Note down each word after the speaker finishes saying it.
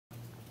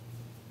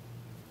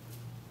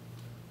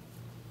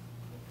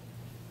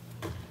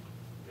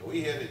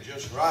We hit it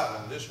just right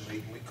on this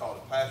meeting. We called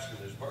it Pastor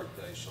his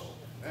birthday, so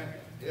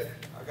Yeah.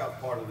 I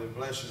got part of the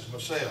blessings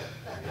myself.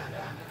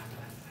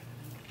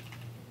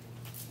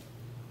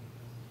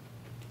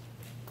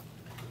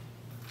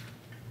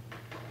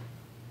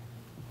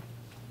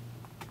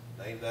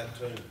 Name that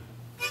tune.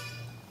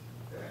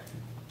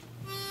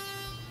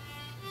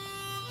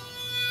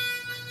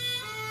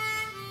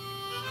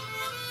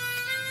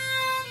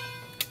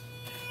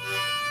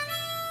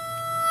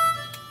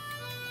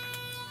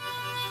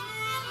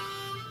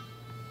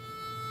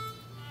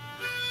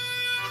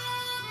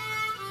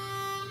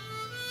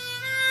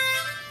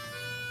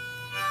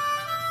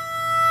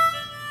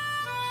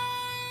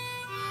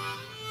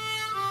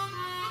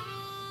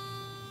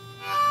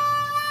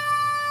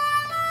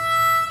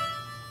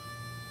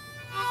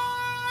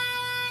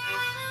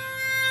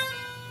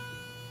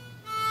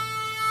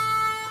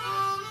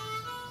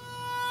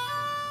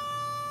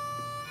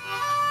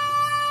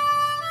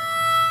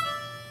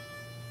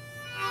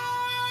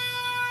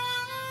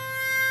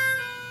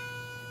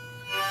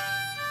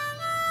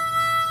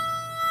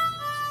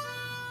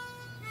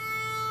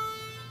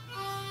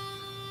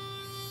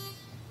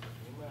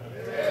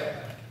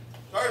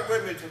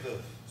 With me to the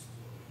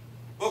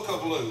book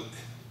of Luke.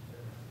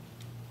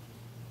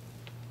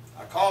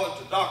 I call it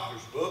the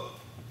doctor's book.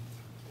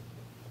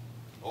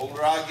 The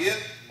older I get,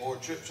 the more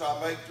trips I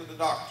make to the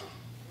doctor.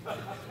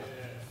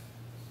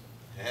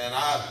 And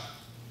I've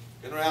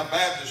been around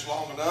Baptists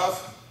long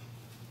enough.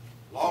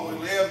 The longer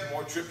we live, the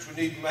more trips we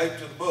need to make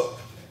to the book.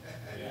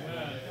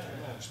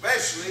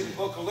 Especially the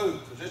book of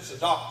Luke, because it's a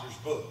doctor's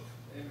book.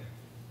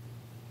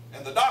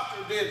 And the doctor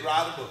did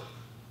write a book.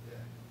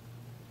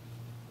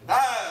 And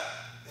I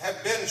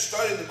have been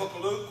studying the book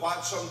of Luke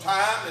quite some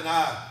time, and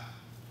I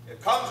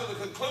have come to the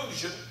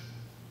conclusion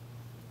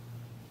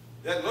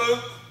that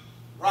Luke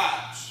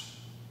writes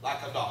like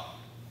a doctor.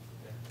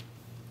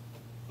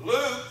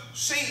 Luke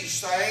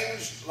sees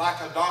things like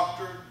a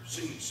doctor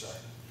sees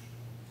things.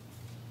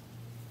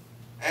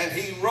 And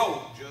he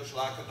wrote just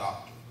like a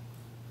doctor.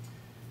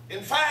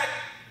 In fact,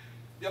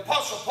 the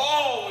Apostle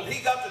Paul, when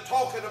he got to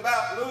talking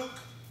about Luke,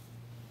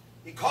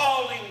 he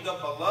called him the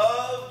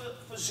beloved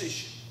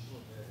physician.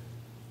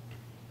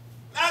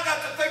 Now I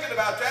got to thinking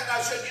about that, and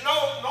I said, you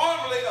know,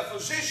 normally a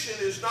physician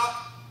is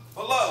not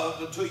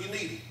beloved until you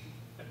need him.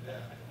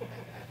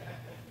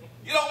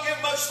 You don't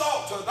give much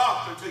thought to a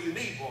doctor until you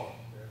need one.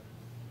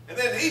 And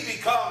then he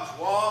becomes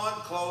one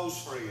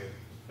close friend.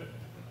 And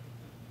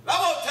I'm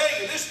going to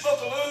tell you, this book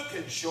of Luke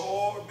can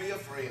sure be a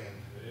friend.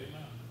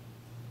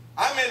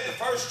 I'm in the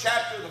first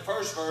chapter, the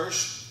first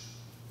verse.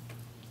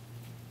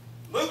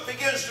 Luke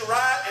begins to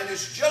write, and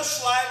it's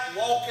just like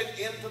walking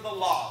into the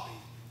lobby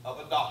of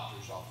a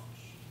doctor's office.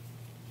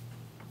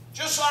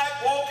 Just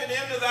like walking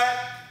into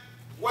that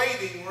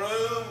waiting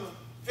room,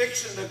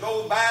 fixing to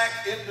go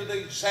back into the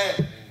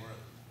examining room.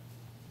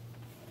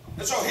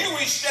 And so here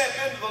we step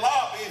into the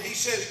lobby, and he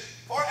says,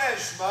 for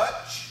as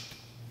much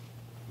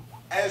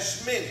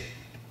as many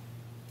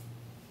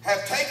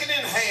have taken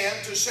in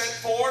hand to set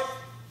forth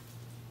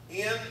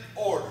in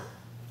order.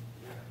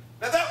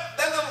 Now that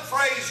little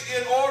phrase,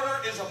 in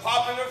order, is a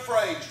popular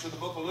phrase to the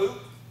book of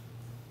Luke,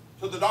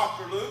 to the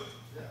Dr. Luke.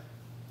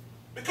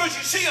 Because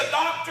you see, a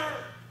doctor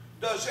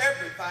does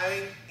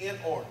everything in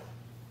order.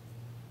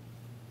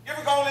 You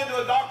ever gone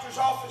into a doctor's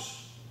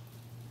office?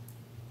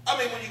 I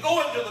mean, when you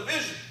go into the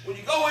visit, when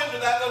you go into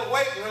that little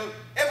waiting room,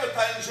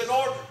 everything's in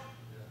order.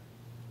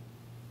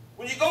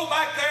 When you go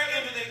back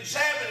there into the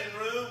examining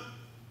room,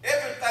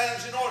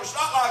 everything's in order. It's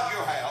not like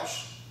your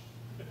house.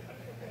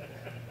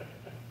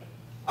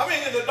 I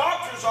mean, in the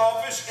doctor's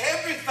office,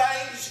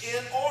 everything's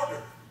in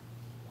order.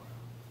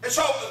 And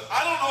so,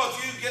 I don't know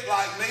if you get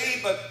like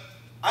me, but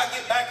I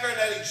get back there in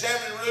that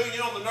examining room, you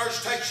know, the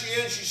nurse takes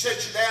you in, she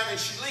sets you down, and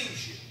she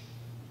leaves you.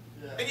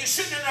 And you're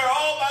sitting in there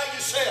all by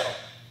yourself.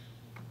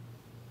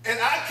 And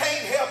I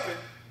can't help it,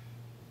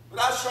 but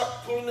I start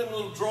pulling them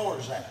little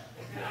drawers out.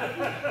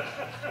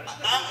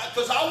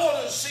 Because I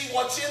want to see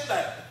what's in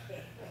there.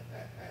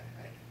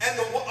 And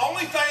the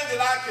only thing that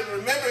I can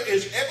remember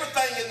is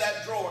everything in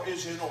that drawer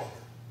is in order.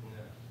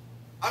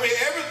 I mean,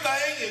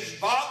 everything is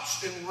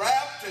boxed and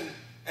wrapped,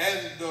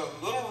 and the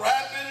little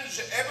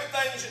wrappings,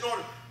 everything's in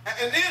order.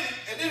 And then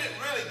it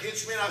really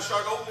gets me, and I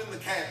start opening the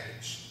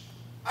cabinets.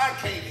 I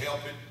can't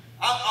help it.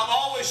 I'm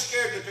always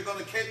scared that they're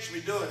going to catch me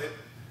doing it,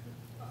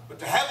 but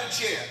they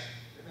haven't yet.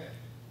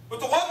 But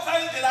the one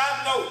thing that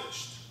I've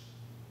noticed,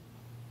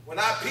 when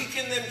I peek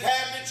in them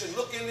cabinets and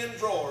look in them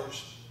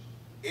drawers,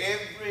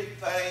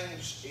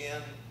 everything's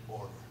in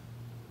order.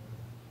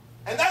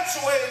 And that's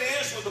the way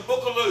it is with the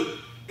book of Luke.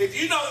 If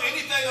you know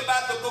anything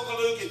about the book of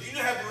Luke, if you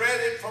have read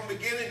it from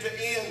beginning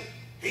to end,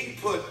 he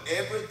put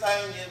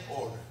everything in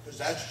order, because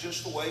that's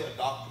just the way a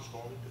doctor's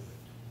going to do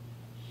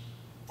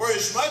it. For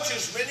as much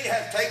as many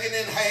have taken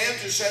in hand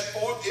to set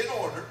forth in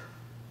order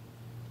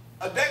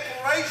a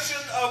declaration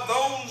of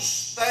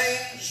those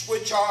things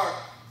which are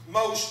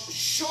most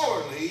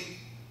surely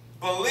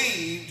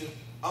believed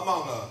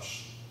among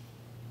us,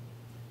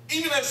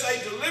 even as they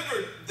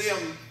delivered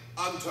them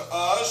unto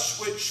us,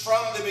 which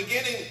from the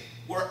beginning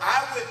were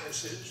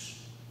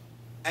eyewitnesses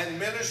and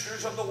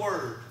ministers of the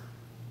Word.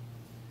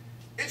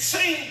 It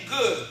seemed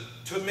good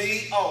to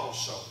me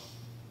also,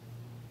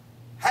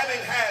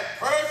 having had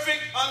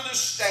perfect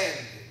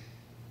understanding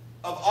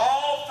of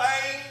all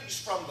things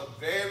from the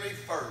very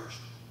first,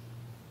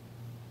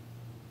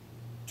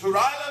 to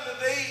write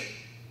unto thee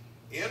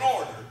in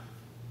order,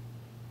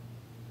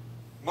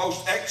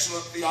 most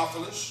excellent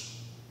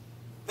Theophilus,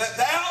 that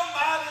thou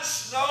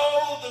mightest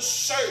know the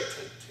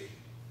certainty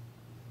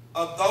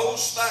of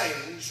those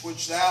things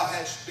which thou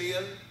hast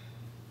been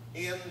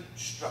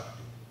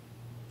instructed.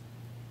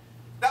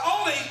 Now,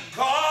 only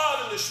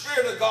God and the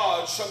Spirit of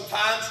God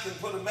sometimes can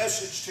put a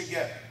message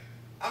together.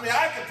 I mean,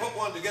 I can put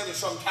one together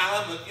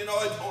sometime, but you know,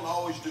 it don't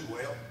always do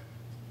well.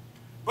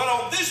 But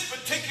on this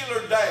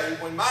particular day,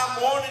 when my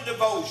morning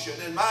devotion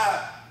and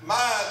my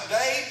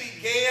day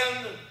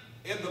began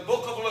in the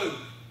book of Luke,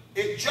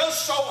 it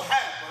just so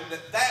happened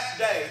that that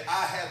day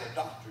I had a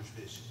doctor's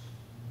visit.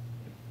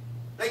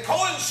 They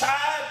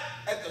coincide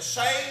at the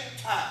same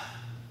time.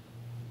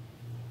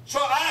 So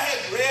I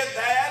had read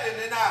that, and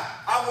then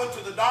I went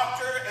to the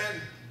doctor,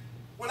 and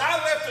when I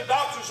left the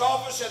doctor's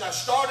office and I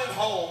started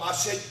home, I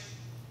said,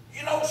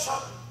 you know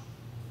something?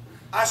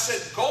 I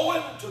said,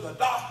 going to the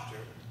doctor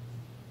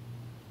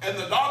and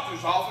the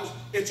doctor's office,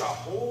 it's a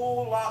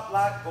whole lot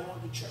like going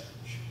to church.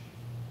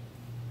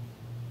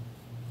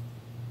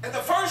 And the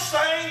first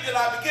thing that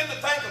I began to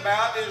think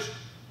about is,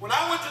 when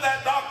I went to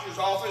that doctor's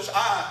office,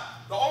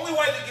 the only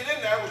way to get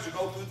in there was to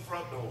go through the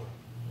front door.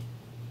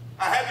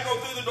 I had to go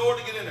through the door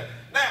to get in there.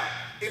 Now,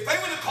 if they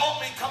would have caught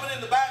me coming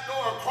in the back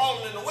door or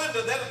crawling in the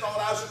window, they'd have thought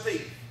I was a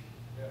thief.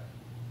 Yeah.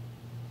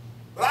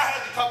 But I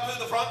had to come through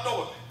the front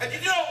door. And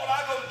you know, when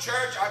I go to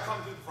church, I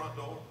come through the front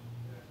door.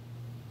 Yeah.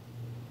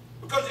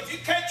 Because if you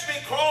catch me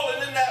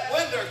crawling in that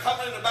window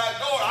coming in the back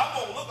door, I'm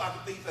going to look like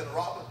a thief and a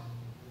robber.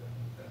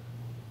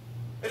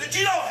 And did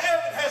you know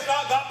heaven has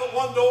not got but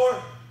one door?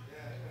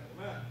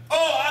 Yeah.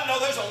 Oh, I know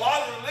there's a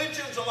lot of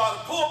religions, a lot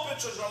of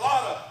pulpits, there's a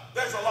lot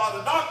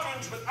of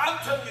doctrines, but I'm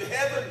telling you,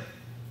 heaven,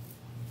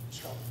 it's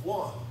got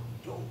one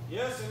door.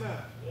 Yes,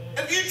 amen.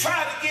 And if you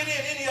try to get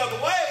in any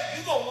other way,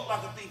 you're going to look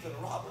like a thief and a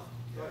robber.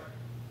 Right.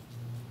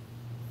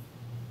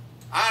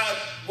 I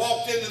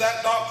walked into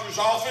that doctor's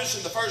office,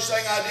 and the first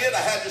thing I did, I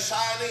had to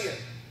sign in,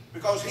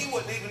 because he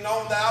wouldn't even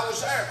know that I was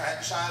there if I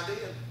hadn't signed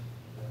in.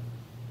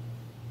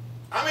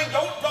 I mean,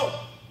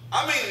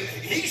 I mean,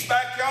 he's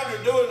back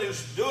yonder doing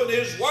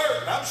his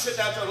work, and I'm sitting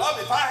out there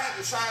loving. If I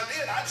hadn't signed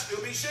in, I'd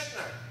still be sitting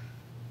there.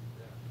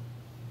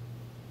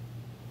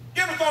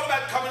 You ever thought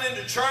about coming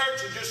into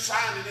church and just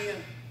signing in?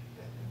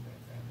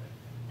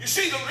 You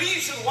see, the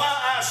reason why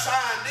I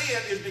signed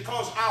in is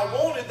because I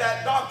wanted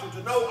that doctor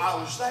to know I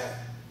was there.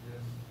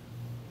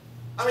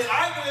 I mean,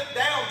 I went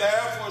down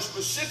there for a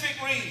specific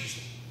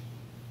reason.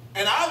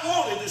 And I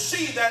wanted to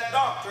see that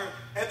doctor,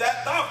 and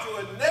that doctor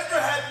would never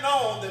have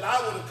known that I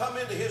would have come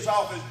into his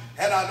office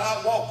had I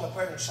not walked up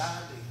there and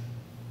signed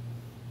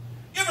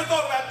in. You ever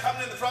thought about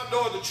coming in the front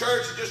door of the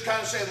church and just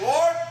kind of saying,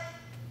 Lord,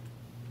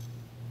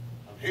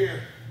 I'm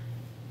here.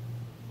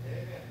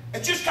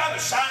 And just kind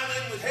of sign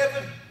in with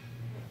heaven.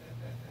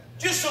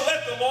 Just to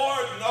let the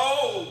Lord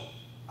know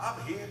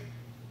I'm here.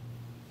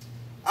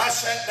 I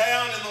sat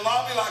down in the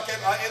lobby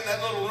in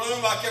that little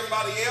room like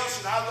everybody else,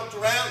 and I looked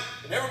around,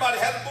 and everybody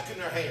had a book in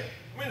their hand.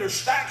 I mean, there's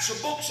stacks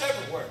of books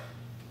everywhere.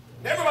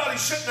 And everybody's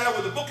sitting there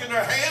with a book in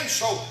their hand,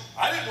 so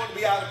I didn't want to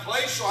be out of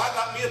place, so I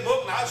got me a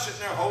book, and I was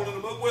sitting there holding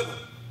the book with them.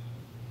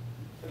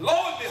 And lo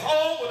and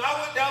behold, when I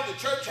went down to the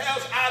church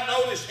house, I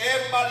noticed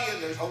everybody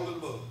in there is holding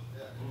the book.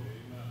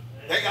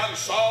 They got a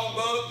song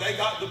book, they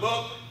got the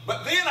book.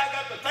 But then I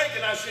got to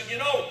thinking, I said, you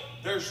know,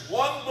 there's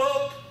one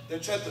book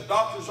that's at the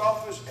doctor's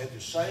office and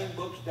the same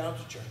book's down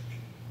to church.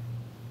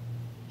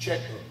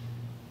 Checkbook.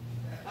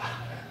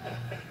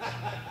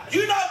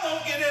 You're not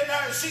going to get in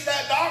there and see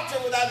that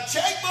doctor without a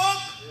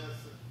checkbook. Yes,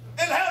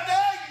 and how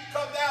dare you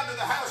come down to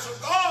the house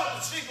of God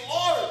and see the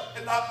Lord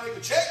and not bring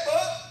a checkbook?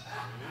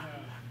 Yeah.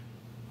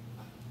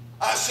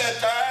 I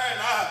sat there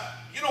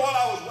and you know what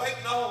I was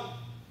waiting on?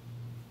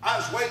 I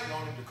was waiting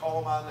on him to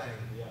call my name.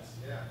 Yes.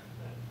 Yeah.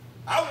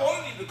 I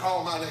wanted him to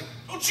call my name.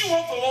 Don't you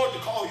want the Lord to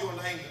call your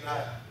name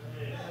tonight?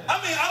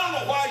 I mean, I don't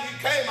know why you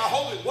came. I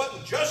hope it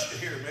wasn't just to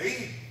hear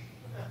me.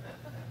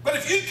 But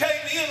if you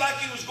came in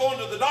like you was going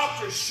to the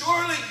doctor,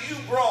 surely you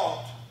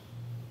brought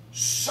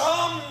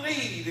some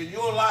need in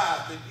your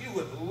life that you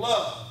would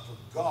love for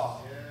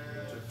God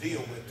to deal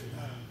with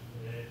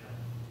tonight.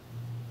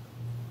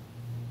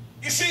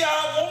 You see,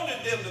 I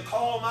wanted them to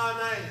call my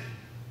name.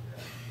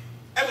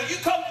 And when you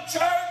come to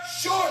church,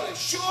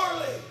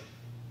 surely,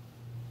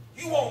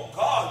 you want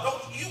God,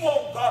 don't you? You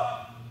want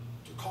God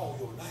to call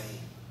your name.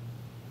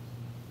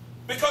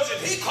 Because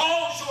if He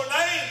calls your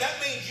name, that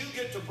means you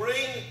get to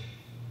bring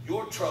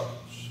your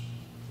troubles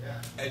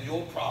and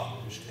your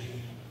problems to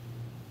Him.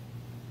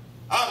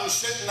 I was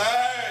sitting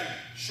there, and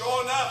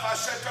sure enough, I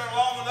sat there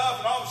long enough,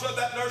 and all of a sudden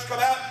that nurse come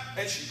out,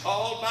 and she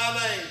called my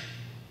name.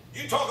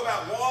 You talk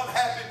about one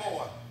happy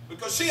boy.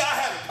 Because see, I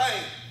had a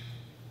pain.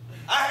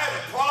 I had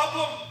a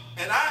problem,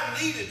 and I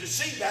needed to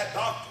see that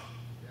doctor.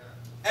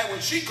 And when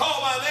she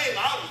called my name,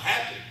 I was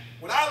happy.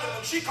 When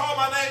she called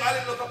my name, I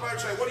didn't look up at her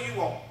and say, what do you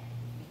want?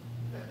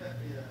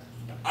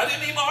 I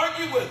didn't even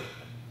argue with her.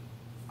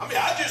 I mean,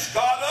 I just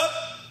got up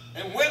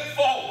and went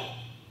forward.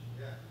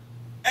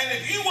 And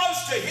if you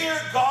was to hear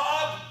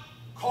God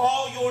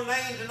call your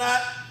name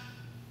tonight,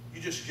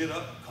 you just get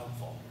up and come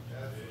forward.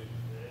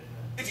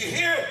 If you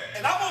hear,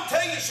 and I'm going to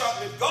tell you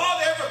something, if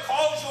God ever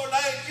calls your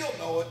name, you'll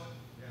know it.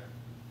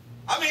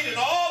 I mean, in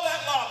all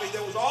that lobby,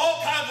 there was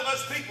all kinds of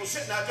us people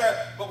sitting out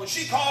there, but when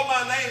she called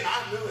my name,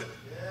 I knew it.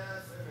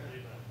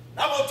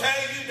 I'm going to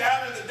tell you,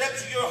 down in the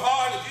depths of your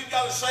heart, if you've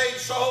got a saved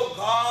soul,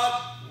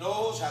 God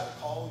knows how to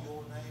call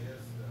your name.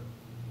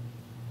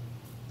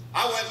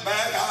 I went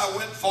back, I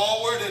went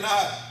forward, and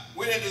I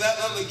went into that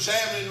little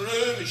examining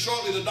room, and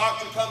shortly the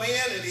doctor come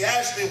in, and he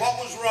asked me what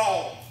was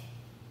wrong.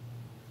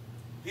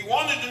 He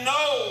wanted to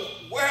know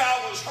where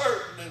I was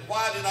hurting and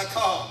why did I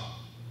come.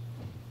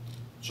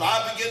 So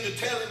I began to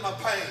tell him my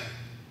pain.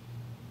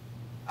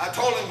 I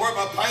told him where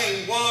my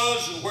pain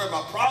was and where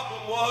my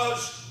problem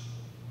was.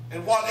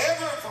 And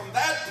whatever from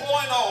that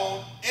point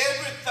on,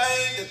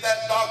 everything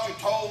that doctor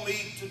told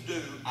me to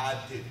do, I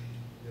did it.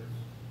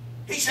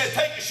 He said,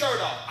 take your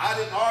shirt off. I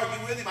didn't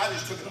argue with him. I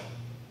just took it off.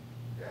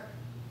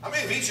 I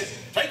mean, he said,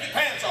 take your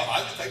pants off. I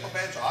just take my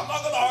pants off. I'm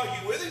not going to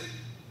argue with him.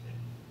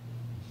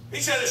 He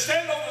said,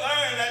 stand over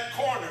there in that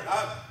corner.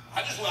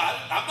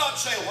 I'm not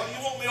saying, what do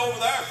you want me over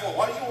there for?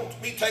 Why do you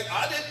want me to take?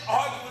 I didn't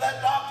argue with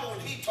that doctor when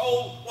he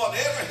told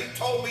whatever he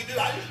told me to do.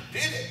 I just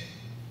did it.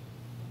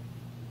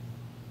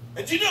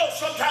 And you know,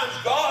 sometimes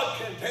God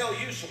can tell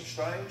you some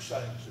strange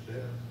things to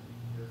do.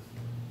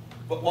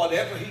 But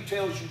whatever he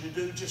tells you to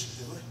do, just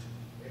do it.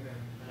 Amen.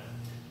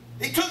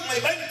 He took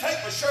me, made me take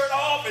my shirt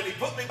off, and he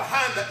put me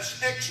behind that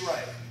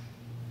x-ray.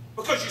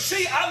 Because you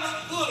see, I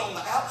look good on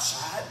the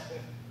outside.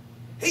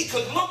 He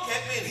could look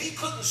at me and he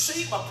couldn't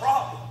see my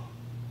problem.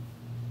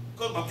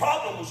 Because my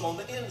problem was on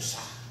the inside.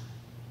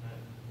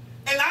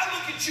 And I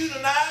look at you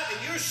tonight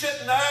and you're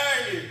sitting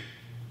there in your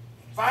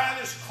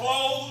finest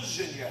clothes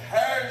and your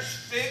hair's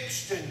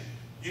fixed and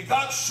you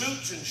got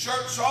suits and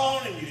shirts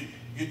on and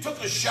you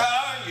took a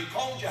shower and you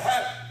combed your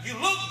hair. You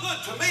look good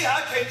to me.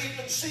 I can't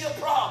even see a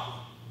problem.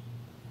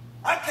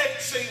 I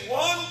can't see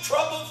one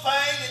trouble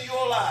thing in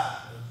your life.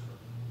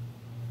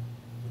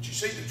 But you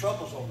see, the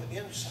trouble's on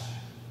the inside.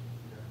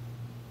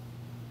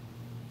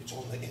 It's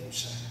on the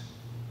inside.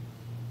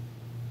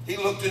 He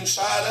looked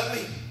inside of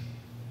me,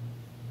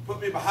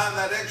 put me behind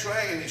that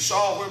x-ray, and he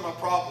saw where my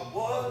problem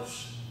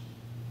was,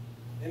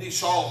 and he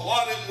saw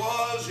what it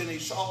was, and he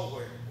saw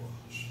where it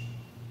was.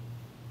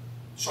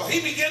 So he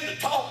began to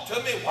talk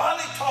to me. While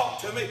he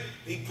talked to me,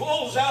 he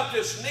pulls out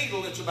this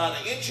needle that's about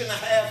 1.5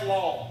 inches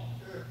long.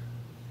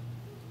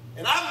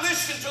 And I'm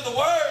listening to the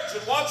words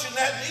and watching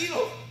that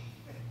needle.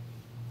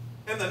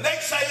 And the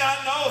next thing I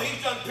know,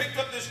 he's done picked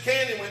up this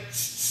candy and went, tss,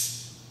 tss.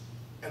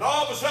 And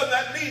all of a sudden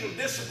that needle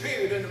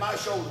disappeared into my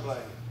shoulder blade.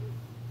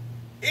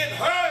 It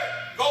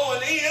hurt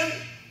going in,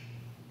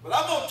 but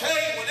I'm going to tell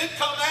you, when it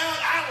come out,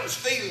 I was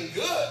feeling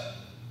good.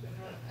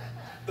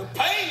 The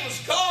pain was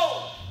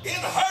gone. It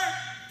hurt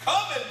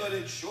coming, but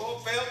it sure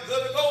felt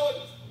good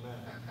going.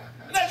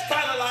 And that's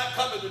kind of like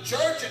coming to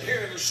church and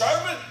hearing a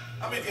sermon.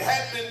 I mean, if you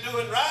hadn't been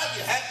doing right,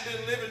 you hadn't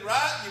been living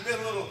right, you've been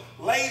a little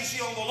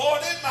lazy on the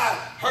Lord, it might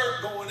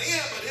hurt going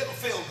in, but it'll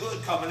feel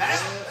good coming out.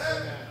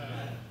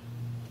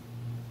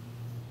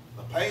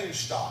 The pain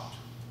stopped.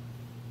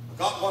 I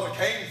got what I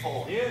came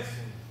for. Yes.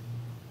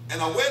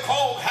 And I went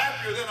home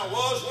happier than I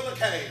was when I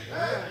came.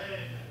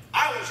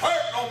 I was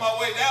hurting on my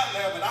way down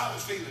there, but I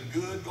was feeling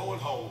good going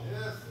home.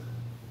 Yes.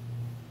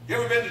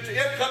 You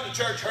ever come to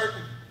church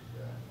hurting?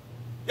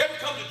 You ever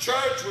come to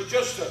church with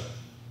just a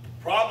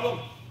problem?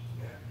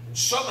 And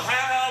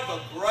somehow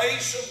the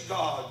grace of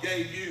God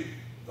gave you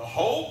the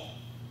hope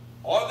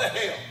or the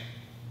help,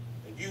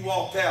 and you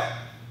walked out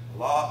a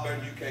lot better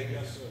than you came in.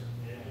 Yes, sir.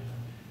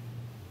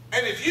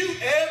 And if you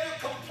ever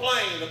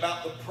complain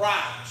about the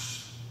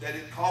price that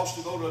it costs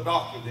to go to a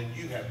doctor, then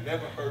you have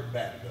never hurt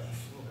bad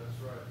enough.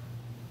 That's right.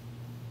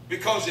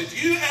 Because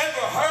if you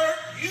ever hurt,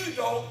 you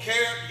don't care.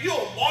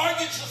 You'll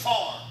mortgage the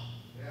farm.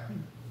 Yeah.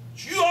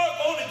 You are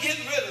going to get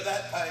rid of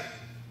that pain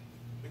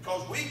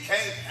because we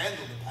can't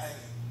handle the pain.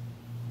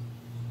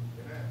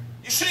 Amen.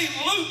 You see,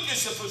 Luke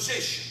is the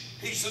physician.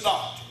 He's the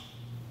doctor.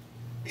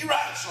 He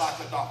writes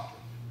like a doctor.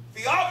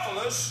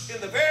 Theophilus,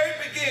 in the very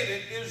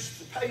beginning, is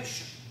the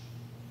patient.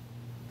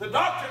 The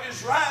doctor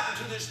is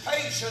writing to this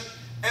patient,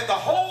 and the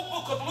whole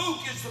book of Luke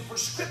is the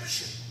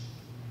prescription.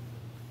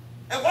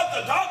 And what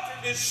the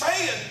doctor is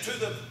saying to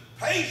the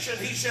patient,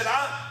 he said,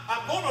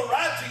 I'm going to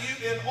write to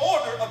you in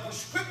order a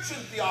prescription,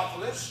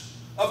 Theophilus,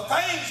 of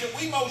things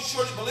that we most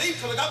surely believe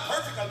because I got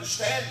perfect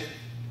understanding.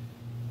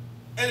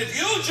 And if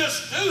you'll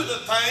just do the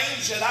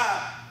things that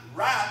I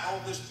write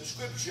on this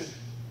prescription,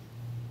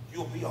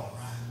 you'll be all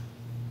right.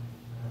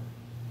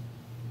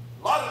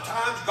 A lot of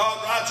times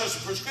God writes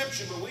us a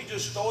prescription, but we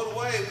just throw it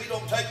away and we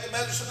don't take the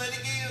medicine that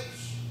He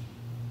gives.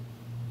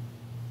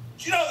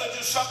 But you know, there's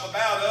just something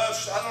about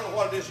us, I don't know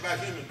what it is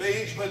about human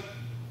beings, but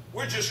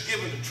we're just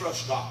given to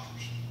trust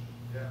doctors.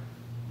 Yeah.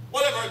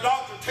 Whatever a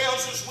doctor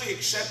tells us, we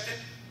accept it.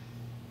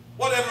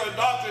 Whatever a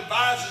doctor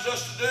advises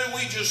us to do,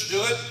 we just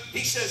do it.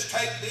 He says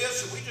take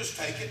this, and we just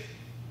take it.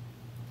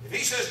 If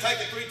he says take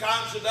it 3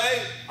 times a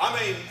day, I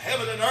mean,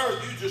 heaven and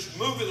earth, you just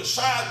move it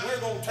aside. We're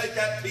going to take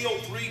that pill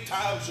 3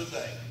 times a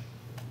day.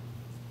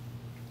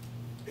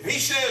 If he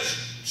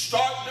says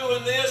start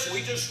doing this,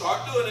 we just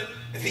start doing it.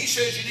 If he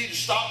says you need to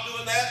stop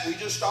doing that, we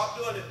just stop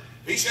doing it.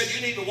 If he said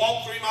you need to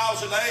walk 3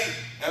 miles a day,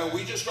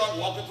 we just start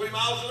walking 3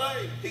 miles a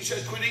day. He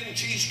said quit eating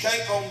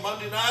cheesecake on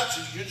Monday nights,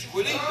 and you just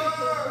quit eating it.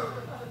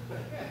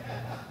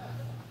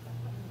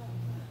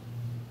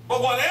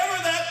 But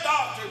whatever that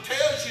doctor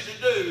tells you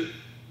to do,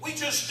 we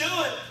just do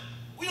it.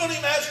 We don't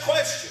even ask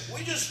questions.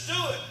 We just do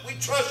it. We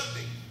trust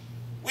him.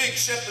 We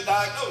accept the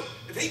diagnosis.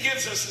 If he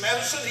gives us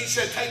medicine, he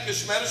said take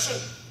this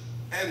medicine,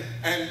 and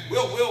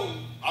we're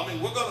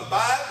going to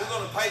buy it, we're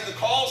going to pay the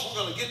cost,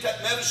 we're going to get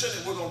that medicine,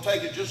 and we're going to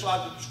take it just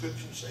like the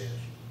prescription says.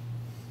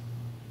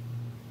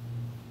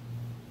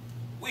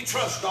 We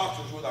trust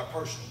doctors with our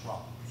personal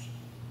problems.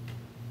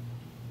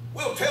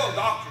 We'll tell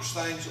doctors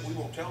things that we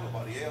won't tell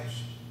nobody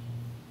else.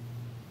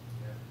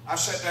 I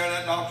sat there in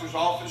that doctor's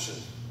office,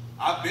 and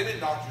I've been in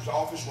doctor's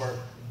office where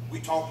we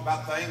talked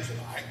about things that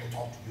I ain't going to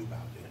talk to you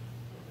about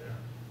then.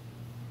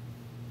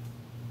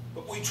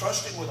 But we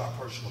trust him with our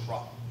personal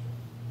problems.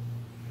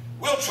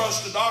 We'll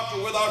trust the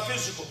doctor with our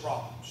physical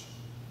problems.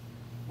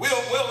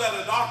 We'll let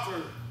a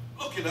doctor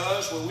look at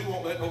us when we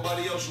won't let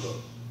nobody else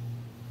look.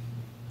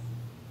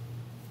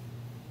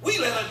 We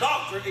let a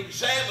doctor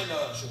examine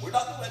us, and we're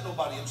not going to let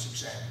nobody else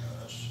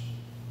examine us.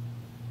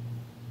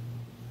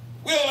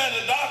 We'll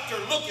let a doctor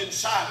look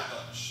inside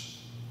of us.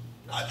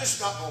 I'm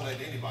just not going to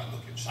let anybody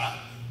look inside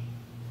of me.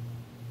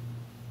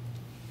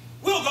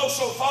 We'll go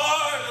so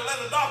far to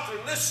let a doctor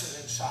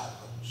listen inside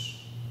of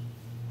us.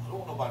 I don't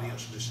want nobody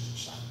else listening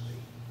inside of me.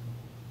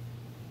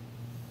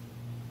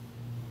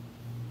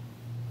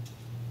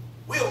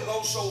 We'll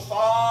go so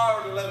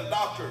far to let a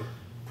doctor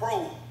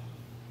probe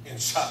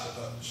inside of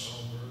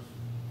us.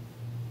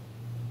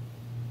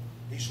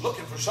 He's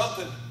looking for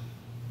something,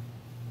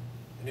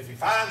 and if he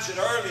finds it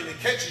early and he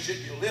catches it,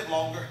 you'll live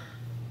longer.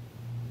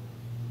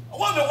 I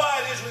wonder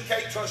why it is we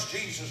can't trust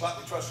Jesus like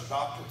we trust the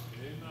doctor.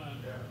 Amen.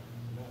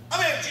 I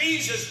mean, if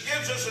Jesus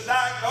gives us a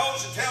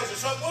diagnosis and tells us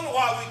something, I wonder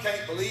why we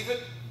can't believe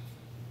it.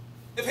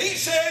 If he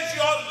says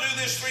you ought to do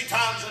this 3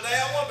 times a day,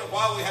 I wonder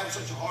why we have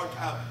such a hard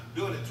time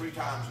doing it 3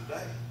 times a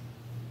day.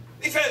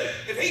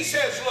 If he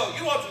says, look,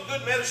 you know what some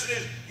good medicine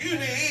is? You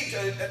need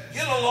to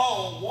get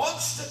alone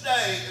once a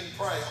day and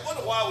pray. I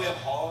wonder why we have a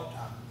hard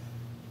time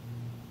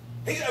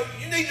with that.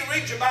 You need to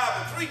read your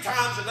Bible 3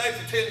 times a day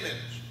for 10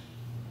 minutes.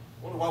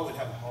 I wonder why we'd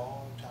have a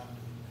hard time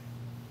doing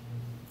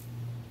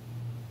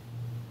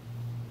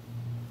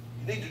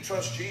that. You need to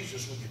trust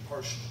Jesus with your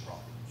personal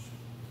problems.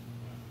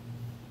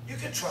 You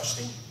can trust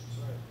him.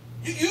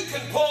 You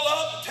can pull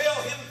up and tell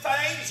him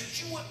things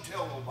that you wouldn't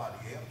tell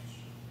nobody else.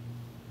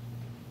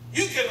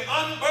 You can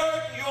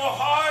unburden your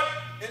heart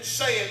and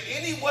say it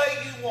any way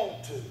you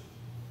want to.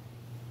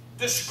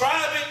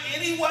 Describe it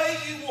any way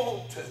you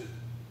want to.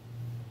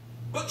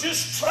 But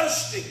just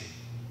trust him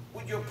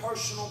with your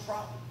personal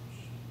problems.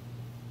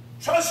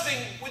 Trust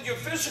him with your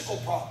physical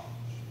problems.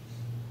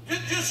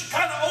 Just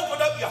kind of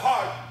open up your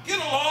heart. Get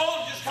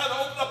along, just kind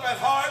of open up that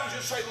heart and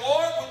just say,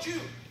 Lord,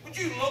 would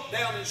you look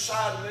down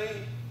inside of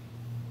me?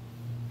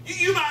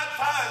 You might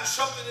find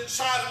something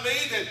inside of me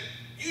that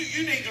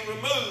you need to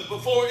remove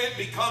before it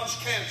becomes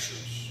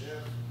cancerous. Yeah.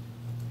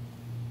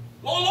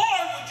 Lord,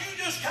 would you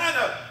just kind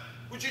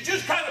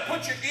of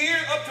put your ear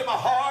up to my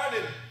heart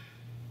and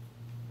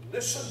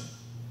listen?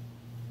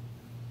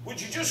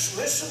 Would you just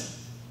listen?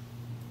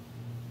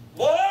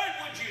 Lord,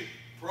 would you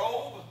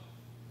probe?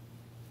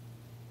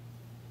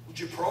 Would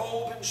you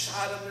probe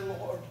inside of me,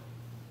 Lord?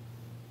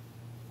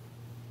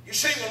 You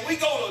see, when we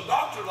go to a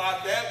doctor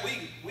like that,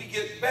 we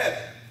get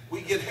better.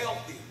 We get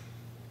healthier.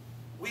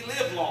 We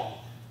live longer.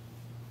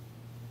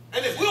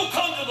 And if we'll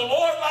come to the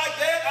Lord like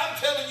that, I'm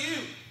telling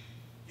you,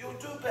 you'll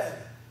do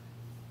better.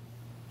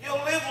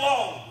 You'll live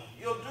longer.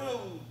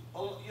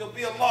 You'll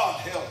be a lot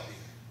healthier.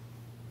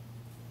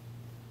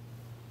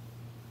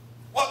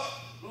 What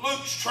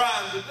Luke's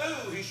trying to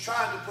do, he's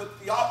trying to put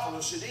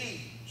Theophilus at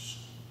ease.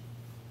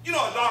 You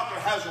know, a doctor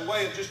has a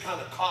way of just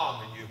kind of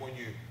calming you when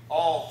you're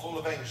all full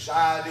of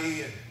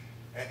anxiety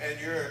and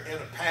you're in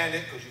a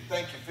panic because you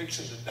think you're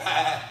fixing to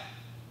die.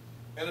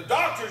 And the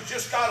doctor's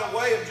just got a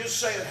way of just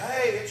saying,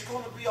 hey, it's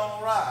going to be all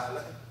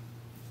right.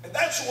 And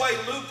that's the way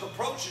Luke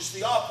approaches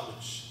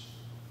Theophilus.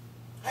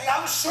 Hey,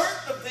 I'm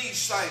certain of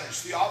these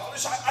things,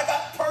 Theophilus. I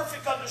got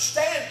perfect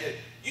understanding.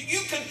 You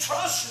can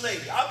trust me.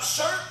 I'm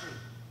certain.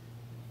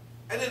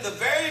 And in the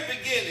very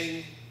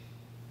beginning,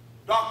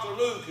 Dr.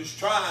 Luke is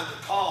trying to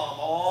calm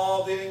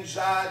all the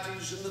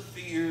anxieties and the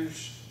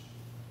fears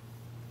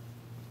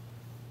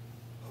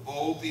of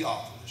old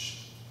Theophilus.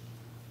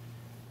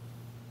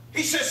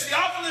 He says,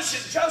 Theophilus,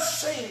 it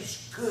just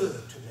seems good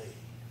to me.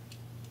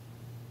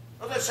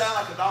 Doesn't that sound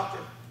like a doctor?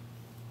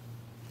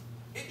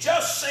 It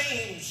just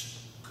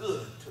seems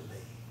good to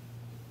me.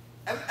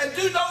 And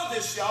And do know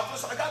this,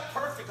 Theophilus, I got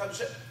perfect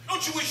understanding.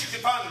 Don't you wish you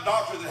could find a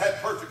doctor that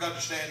had perfect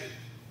understanding?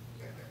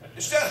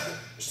 Instead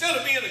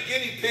of being a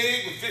guinea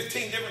pig with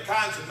 15 different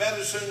kinds of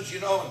medicines, you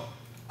know,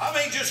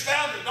 and just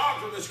found a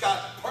doctor that's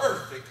got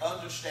perfect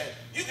understanding.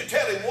 You can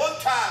tell him one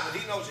time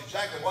and he knows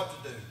exactly what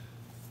to do.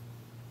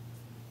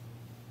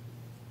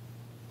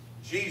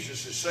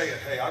 Jesus is saying,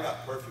 hey, I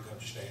got perfect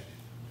understanding.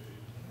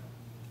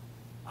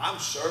 I'm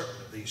certain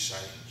of these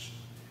things.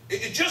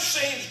 It just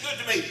seems good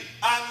to me.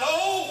 I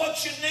know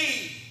what you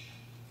need.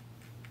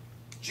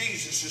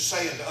 Jesus is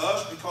saying to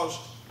us, because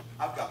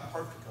I've got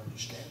perfect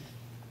understanding.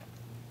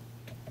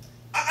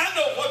 I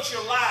know what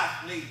your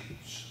life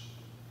needs,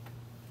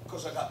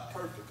 because I got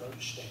perfect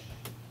understanding.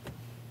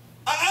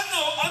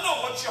 I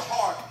know what your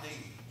heart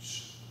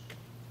needs,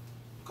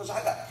 because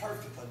I got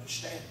perfect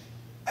understanding.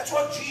 That's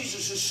what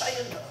Jesus is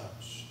saying to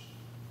us.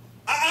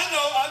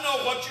 I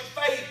know what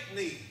your faith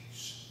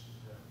needs,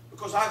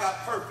 because I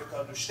got perfect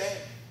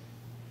understanding.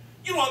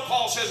 You know what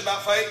Paul says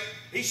about faith?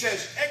 He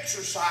says,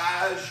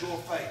 exercise your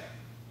faith.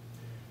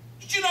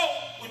 Did you know,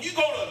 when you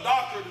go to a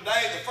doctor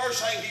today, the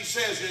first thing he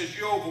says is,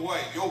 you're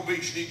overweight, you're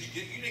obese,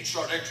 you need to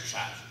start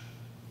exercising.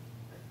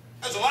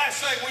 That's the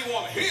last thing we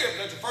want to hear, but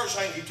that's the first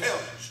thing he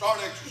tells us, start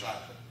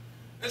exercising.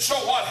 And so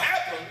what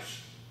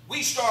happens,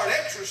 we start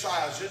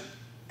exercising,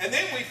 and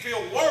then we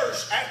feel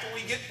worse after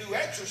we get through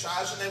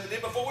exercising than we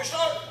did before we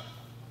started.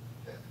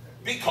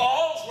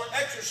 Because we're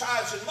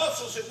exercising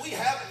muscles that we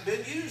haven't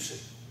been using.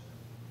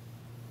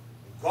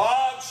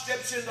 God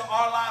steps into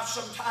our life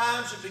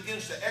sometimes and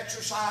begins to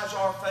exercise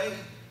our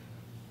faith,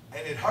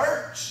 and it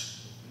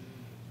hurts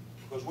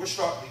because we're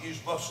starting to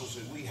use muscles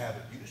that we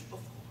haven't used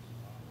before.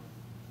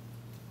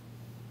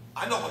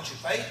 I know what your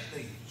faith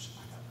needs.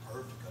 I got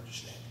perfect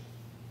understanding.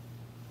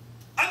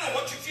 I know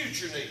what your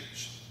future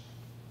needs.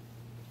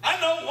 I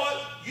know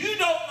what you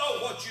don't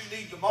know what you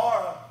need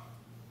tomorrow.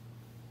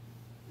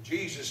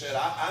 Jesus said,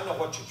 I know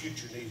what your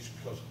future needs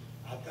because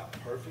I've got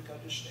perfect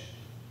understanding.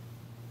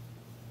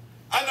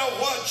 I know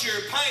what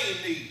your pain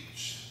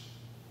needs.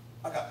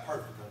 I got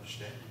perfect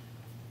understanding.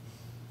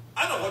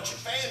 I know what your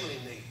family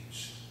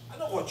needs. I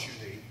know what you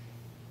need.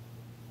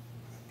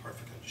 I got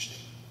perfect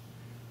understanding.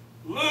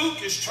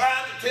 Luke is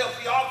trying to tell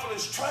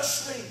Theophilus,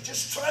 trust me,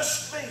 just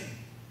trust me.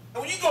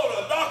 And when you go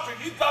to a doctor,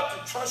 you've got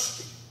to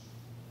trust him.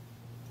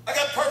 I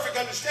got perfect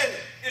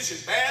understanding. Is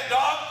it bad,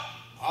 Doc?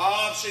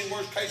 Oh, I've seen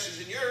worse cases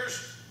than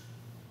yours.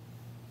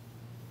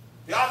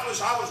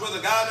 Theophilus, I was with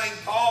a guy named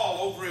Paul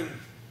over in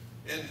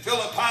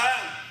Philippi.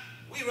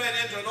 We ran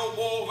into an old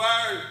boy of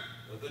ours,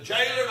 the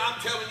jailer, and I'm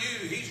telling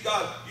you, he's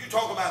got, you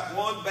talk about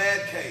one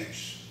bad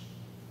case.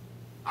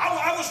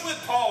 I was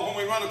with Paul when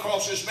we run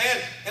across this man,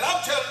 and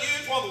I'm telling you,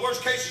 it's one of the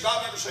worst cases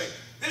I've ever seen.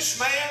 This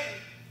man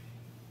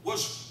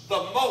was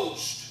the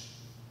most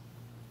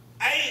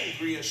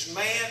angriest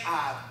man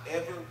I've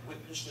ever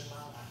witnessed in my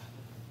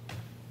life.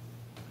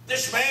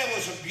 This man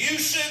was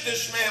abusive.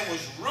 This man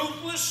was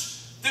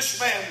ruthless. This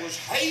man was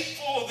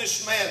hateful.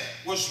 This man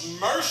was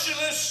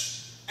merciless.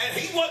 And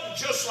he wasn't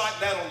just like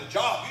that on the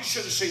job. You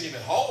should have seen him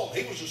at home.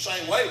 He was the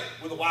same way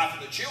with the wife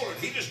and the children.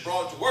 He just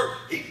brought it to work.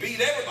 He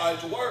beat everybody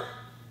to work.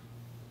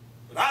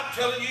 But I'm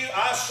telling you,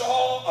 I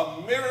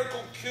saw a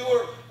miracle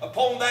cure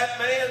upon that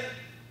man.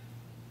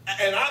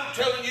 And I'm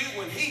telling you,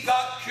 when he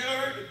got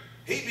cured,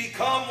 he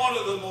became one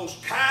of the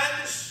most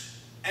kindest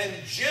and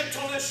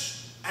gentlest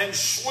and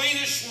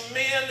sweetest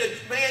man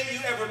you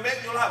ever met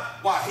in your life.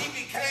 Why,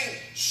 he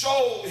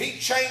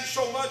changed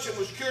so much and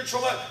was cured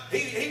so much.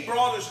 He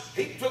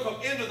took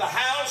them into the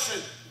house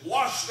and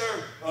washed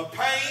their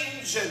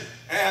pains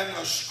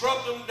and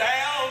scrubbed them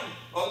down.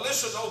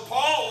 Listen, though,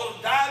 Paul would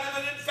have died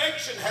of an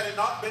infection had it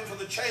not been for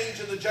the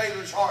change in the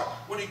jailer's heart.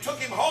 When he took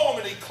him home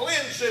and he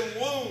cleansed them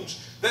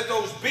wounds that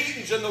those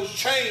beatings and those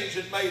chains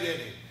had made in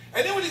him.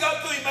 And then when he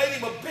got through, he made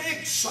him a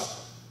big supper.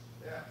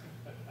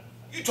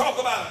 You talk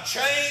about a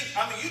change.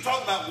 You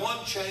talk about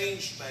one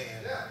changed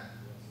man. Yeah.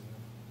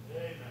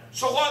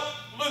 So what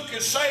Luke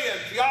is saying,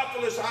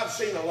 Theophilus, I've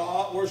seen a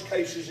lot worse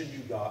cases than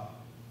you got.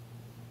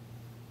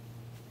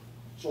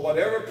 So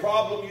whatever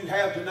problem you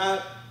have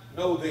tonight,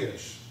 know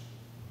this.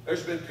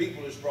 There's been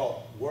people that's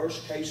brought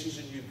worse cases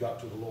than you've got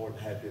to the Lord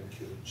and had them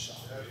cured inside.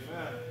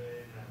 Amen.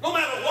 No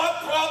matter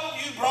what problem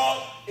you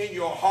brought in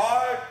your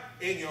heart,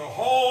 in your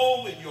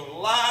home, in your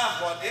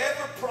life,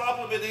 whatever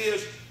problem it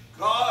is,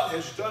 God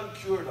has done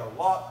cured a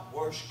lot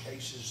worse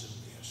cases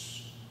than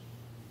this.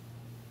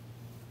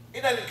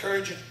 Isn't that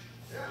encouraging?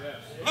 Yeah.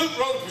 Luke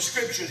wrote a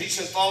prescription. He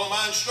said, follow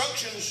my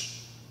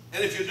instructions,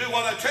 and if you do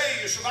what I tell you,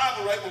 your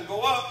survival rate will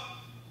go up.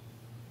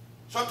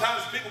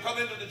 Sometimes people come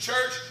into the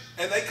church,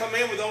 and they come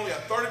in with only a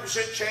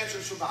 30% chance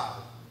of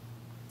survival.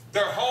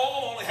 Their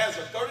home only has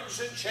a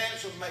 30%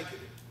 chance of making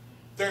it.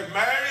 Their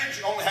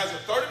marriage only has a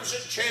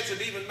 30% chance of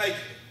even making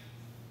it.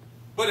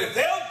 But if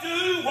they'll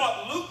do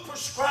what Luke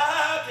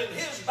prescribed in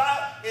his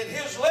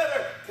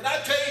letter, can I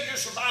tell you your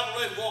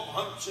survival rate will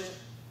go up 100%?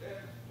 Yeah.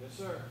 Yes,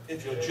 sir.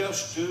 If you'll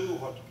just do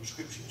what the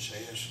prescription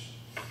says.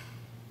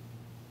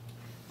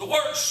 The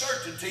word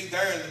certainty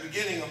there in the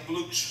beginning of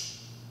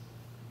Luke's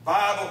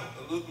Bible,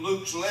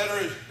 Luke's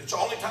letter, it's the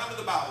only time in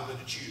the Bible that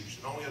it's used,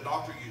 and only a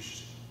doctor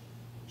uses it.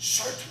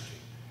 Certainty.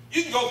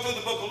 You can go through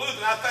the book of Luke,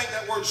 and I think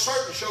that word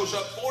certain shows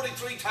up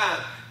 43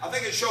 times. I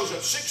think it shows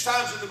up 6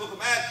 times in the book of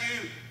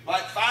Matthew,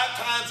 like 5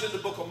 times in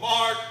the book of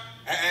Mark,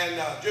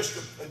 and just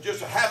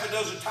a half a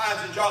dozen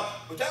times in John.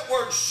 But that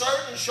word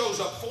certain shows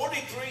up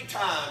 43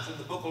 times in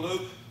the book of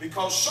Luke,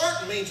 because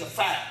certain means a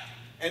fact.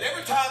 And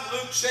every time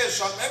Luke says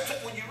something,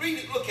 when you read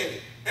it, look at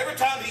it. Every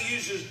time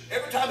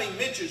he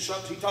mentions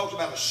something, he talks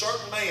about a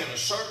certain man, a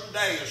certain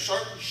day, a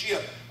certain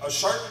ship, a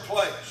certain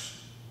place.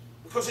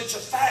 Because it's a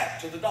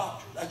fact to the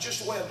doctor. That's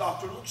just the way a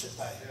doctor looks at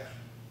things. Yeah.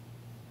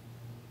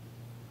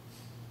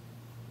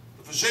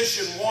 The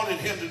physician wanted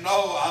him to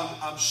know,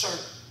 I'm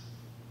certain.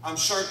 I'm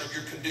certain of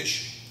your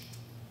condition.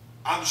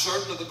 I'm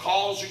certain of the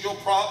cause of your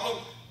problem,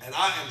 and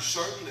I am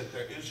certain that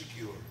there is a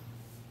cure.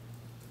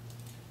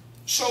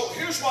 So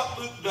here's what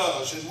Luke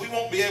does, and we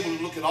won't be able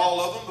to look at all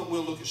of them, but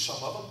we'll look at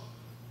some of them.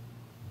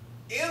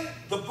 In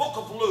the book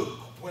of Luke,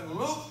 when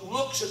Luke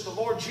looks at the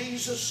Lord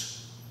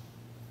Jesus,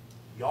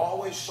 you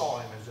always saw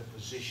him as a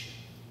physician.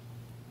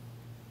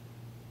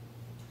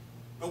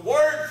 The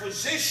word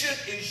physician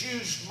is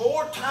used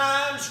more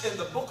times in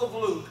the book of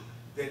Luke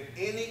than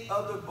any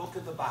other book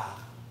of the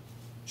Bible.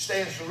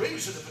 Stands to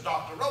reason if a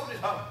doctor wrote it,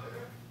 huh?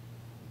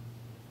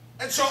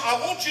 And so I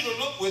want you to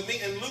look with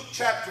me in Luke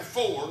chapter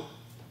 4,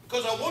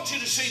 because I want you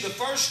to see the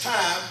first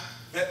time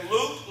that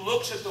Luke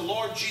looks at the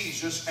Lord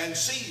Jesus and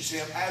sees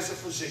him as a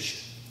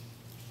physician.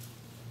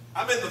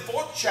 I'm in the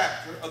 4th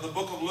chapter of the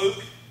book of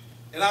Luke,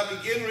 and I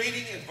begin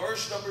reading in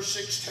verse number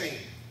 16.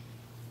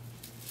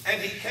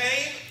 And he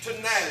came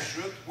to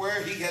Nazareth,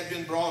 where he had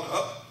been brought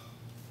up.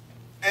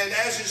 And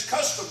as his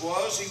custom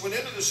was, he went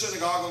into the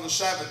synagogue on the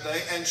Sabbath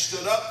day and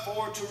stood up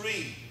for to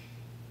read.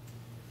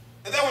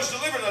 And there was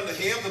delivered unto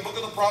him the book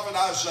of the prophet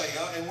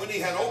Isaiah. And when he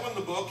had opened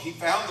the book, he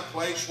found the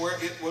place where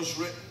it was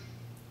written,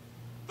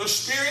 The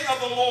Spirit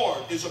of the Lord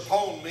is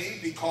upon me,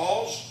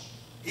 because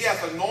he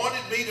hath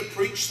anointed me to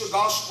preach the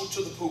gospel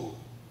to the poor.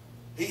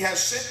 He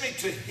has sent me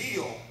to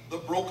heal the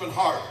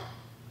brokenhearted,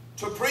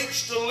 to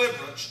preach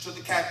deliverance to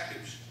the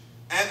captives,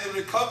 and the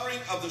recovering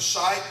of the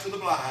sight to the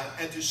blind,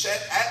 and to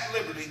set at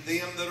liberty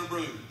them that are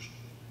bruised,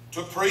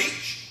 to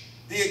preach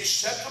the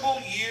acceptable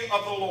year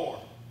of the Lord.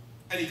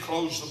 And he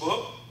closed the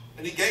book,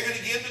 and he gave it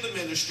again to the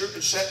minister,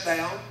 and sat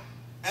down.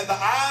 And the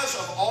eyes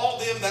of all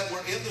them that were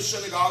in the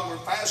synagogue were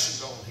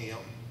fastened on him.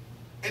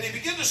 And he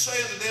began to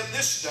say unto them,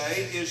 This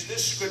day is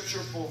this scripture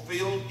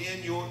fulfilled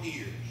in your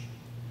ears.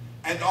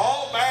 And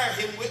all bare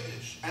him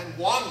witness, and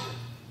wondered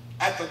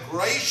at the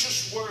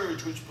gracious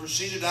words which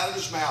proceeded out of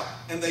his mouth.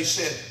 And they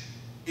said,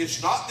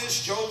 Is not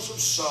this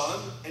Joseph's son?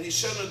 And he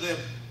said unto them,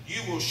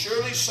 You will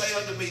surely say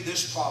unto me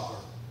this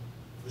proverb,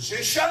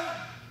 Physician,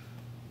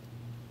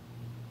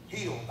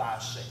 heal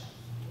thyself.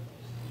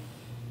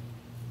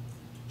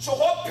 So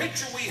what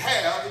picture we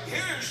have,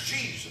 here's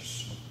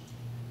Jesus.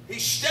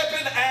 He's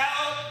stepping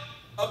out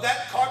of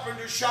that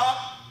carpenter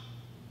shop.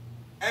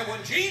 And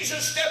when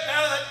Jesus stepped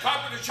out of that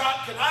carpenter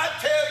shop, can I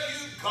tell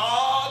you,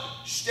 God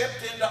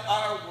stepped into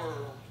our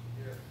world.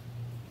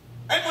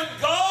 Yeah. And when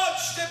God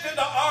stepped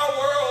into our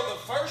world,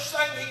 the first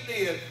thing he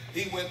did,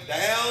 he went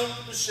down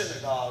to the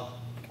synagogue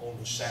on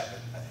the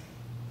Sabbath day.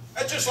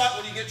 That's just like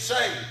when you get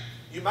saved.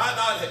 You might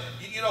not have,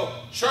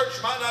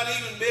 church might not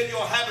even be in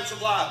your habits of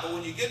life, but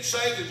when you get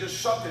saved, there's just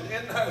something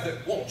in there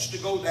that wants to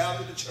go down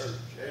to the church.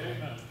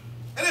 Amen.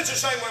 And it's the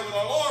same way with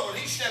our Lord.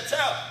 When he steps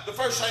out, the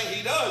first thing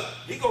he does,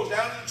 he goes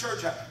down to the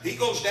church house. He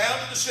goes down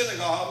to the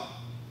synagogue,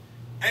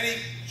 and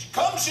he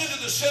comes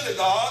into the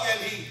synagogue,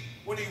 and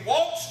when he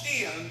walks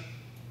in,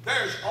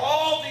 there's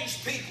all these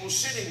people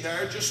sitting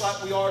there just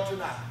like we are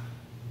tonight.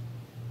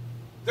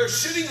 They're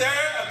sitting there,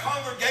 a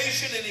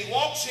congregation, and he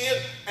walks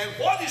in, and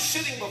what is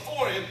sitting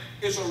before him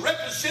is a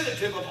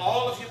representative of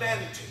all of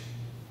humanity.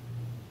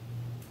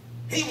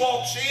 He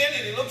walks in,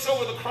 and he looks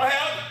over the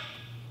crowd,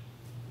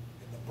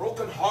 and the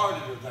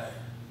brokenhearted are there.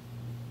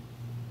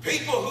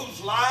 People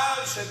whose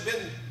lives have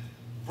been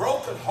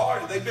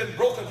brokenhearted. They've been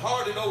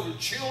brokenhearted over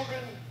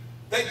children.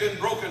 They've been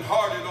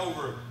brokenhearted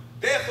over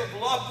death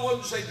of loved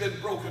ones. They've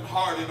been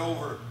brokenhearted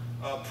over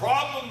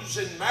problems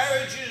in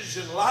marriages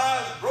and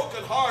lives,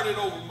 brokenhearted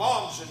over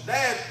moms and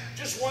dads,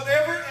 just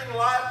whatever in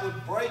life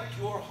would break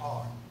your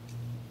heart.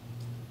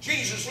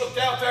 Jesus looked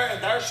out there,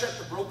 and there sat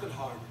the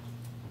brokenhearted.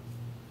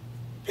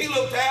 He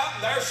looked out,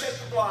 and there sat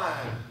the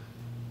blind.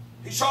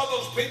 He saw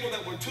those people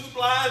that were too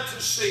blind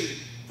to see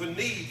the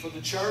need for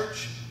the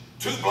church,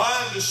 too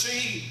blind to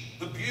see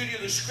the beauty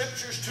of the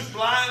Scriptures, too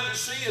blind to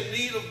see a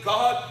need of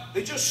God.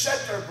 They just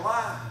sat there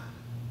blind.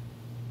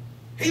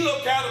 He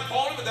looked out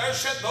upon them, and there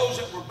sat those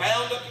that were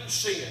bound up in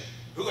sin,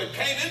 who had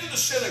came into the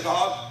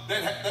synagogue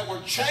that were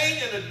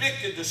chained and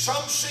addicted to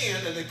some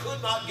sin, and they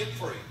could not get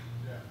free.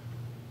 Yeah.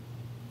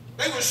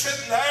 They were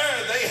sitting there,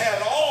 and they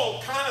had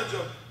all kinds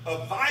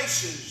of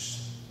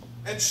vices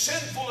and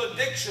sinful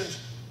addictions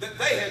that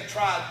they had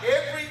tried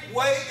every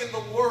way in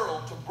the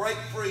world to break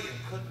free and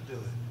couldn't do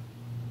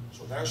it.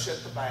 So there sat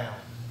the bound.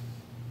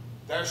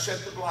 There sat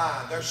the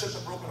blind. There sat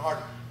the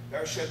brokenhearted.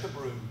 There sat the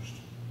bruised.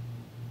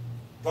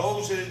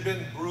 Those that had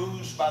been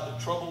bruised by the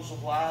troubles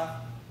of life,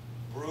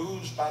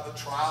 bruised by the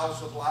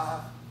trials of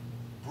life,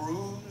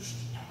 bruised,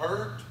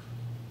 hurt,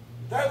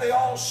 there they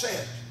all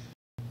sat.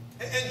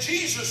 And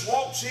Jesus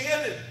walks in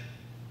and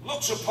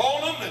looks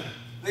upon them, and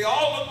they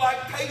all look like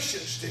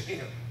patients to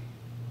him.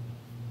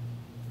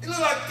 They look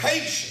like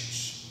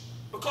patients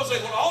because they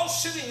were all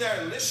sitting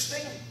there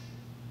listening.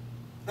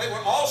 They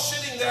were all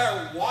sitting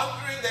there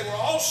wondering. They were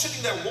all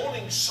sitting there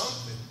wanting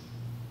something.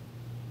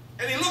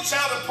 And he looks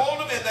out upon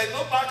them, and they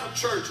look like a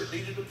church that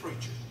needed a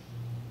preacher.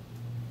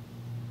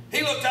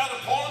 He looked out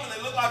upon them, and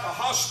they looked like a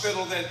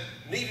hospital that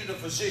needed a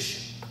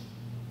physician.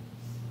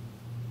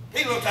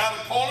 He looked out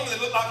upon them, and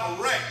they looked like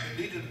a wreck that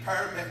needed a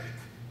paramedic.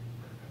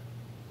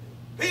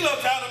 He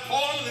looked out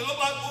upon them, and they looked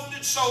like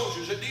wounded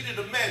soldiers that needed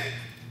a medic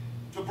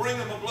to bring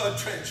them a blood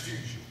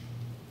transfusion.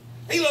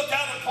 He looked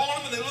out upon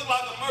them, and they looked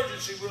like an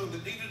emergency room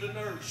that needed a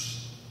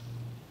nurse.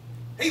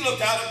 He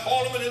looked out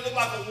upon them, and it looked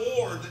like a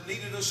ward that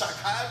needed a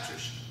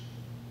psychiatrist.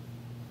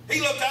 He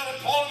looked out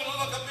upon them, and it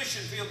looked like a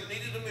mission field that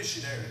needed a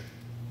missionary.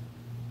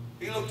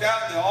 He looked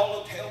out, and they all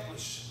looked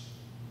helpless,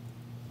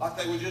 like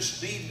they were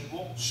just needing and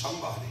wanting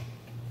somebody.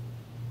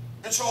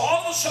 And so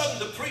all of a sudden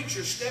the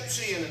preacher steps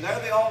in, and there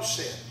they all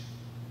sit.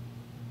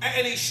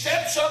 And he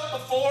steps up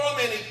before them,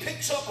 and he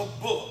picks up a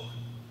book.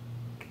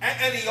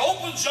 And he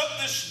opens up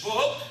this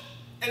book,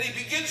 and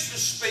he begins to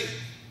speak.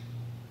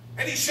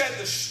 And he said,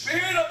 "The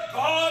Spirit of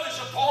God is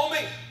upon me,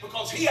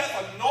 because he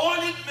hath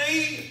anointed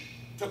me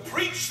to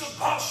preach the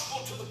gospel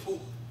to the poor."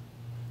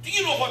 Do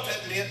you know what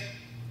that meant?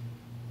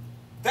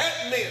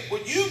 That meant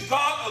when you've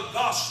got a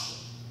gospel,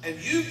 and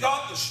you've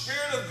got the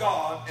Spirit of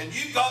God, and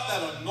you've got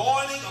that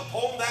anointing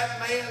upon that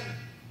man,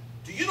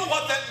 do you know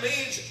what that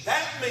means?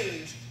 That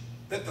means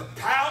that the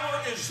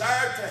power is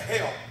there to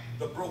help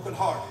the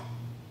brokenhearted.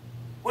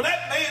 When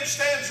that man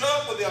stands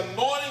up with the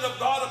anointing of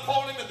God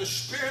upon him and the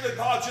Spirit of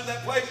God's in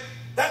that place,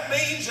 that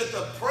means that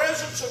the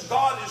presence of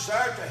God is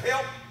there to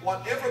help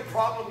whatever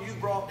problem you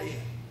brought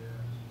in.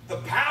 The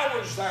power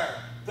is there.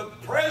 The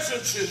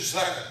presence is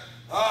there.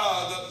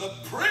 The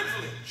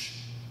privilege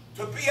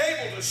to be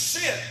able to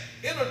sit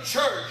in a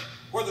church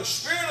where the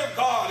Spirit of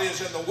God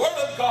is and the Word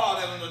of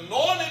God and an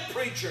anointed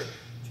preacher.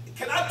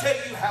 Can I tell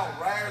you how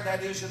rare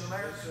that is in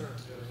America?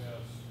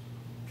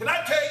 Can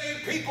I tell you,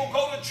 people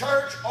go to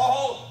church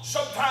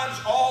sometimes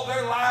all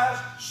their lives,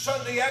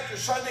 Sunday after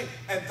Sunday,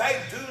 and they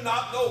do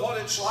not know what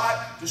it's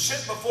like to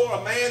sit before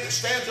a man that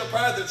stands up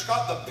there that's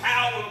got the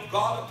power of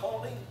God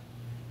upon him?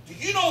 Do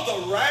you know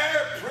the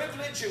rare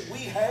privilege that we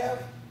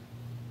have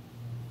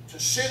to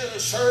sit in a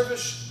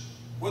service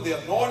where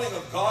the anointing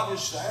of God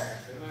is there?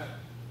 Amen.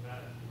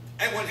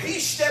 And when he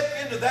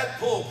stepped into that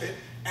pulpit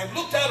and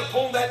looked out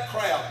upon that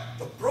crowd,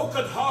 the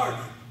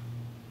brokenhearted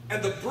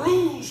and the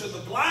bruised and the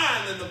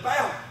blind and the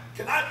bound,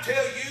 can I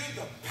tell you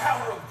the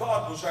power of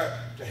God was there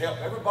to help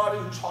everybody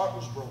whose heart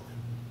was broken,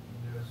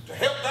 to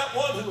help that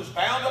one who was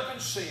bound up in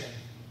sin,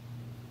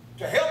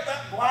 to help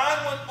that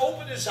blind one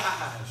open his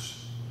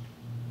eyes,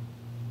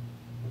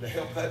 and to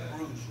help that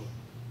bruised one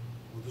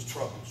with the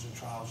troubles and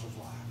trials of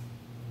life.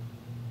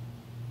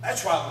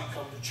 That's why we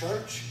come to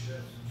church.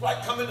 It's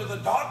like coming to the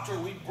doctor.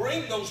 We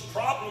bring those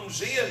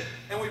problems in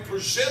and we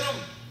present them,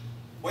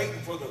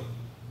 waiting for the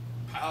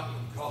power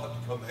of God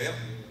to come help.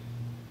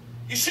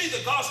 You see,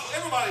 the gospel,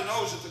 everybody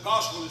knows that the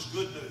gospel is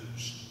good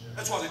news.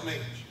 That's what it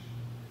means.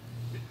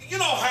 You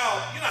know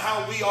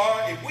how we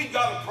are. If we've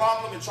got a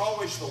problem, it's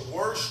always the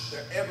worst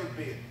there ever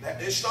been.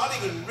 It's not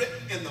even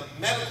written in the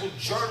medical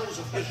journals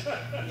of history.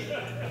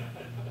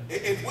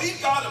 If we've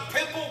got a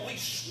pimple, we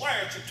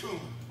swear it's a tumor.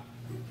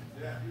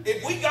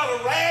 If we got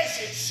a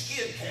rash, it's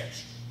skin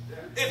cancer.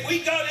 If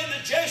we got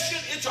indigestion,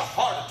 it's a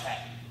heart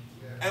attack.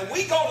 And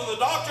we go to the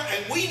doctor,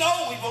 and we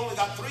know we've only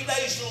got 3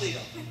 days to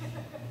live.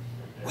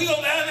 We go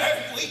down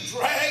there and we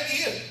drag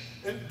in.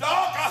 And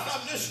Doc,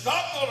 I'm just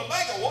not going to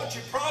make it. What's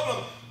your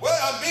problem? Well,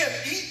 I'm being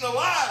eaten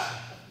alive.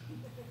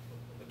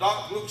 The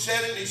doctor looks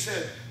at it and he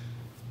said,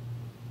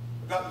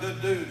 "I've got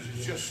good news.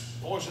 It's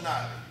just poison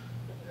ivy."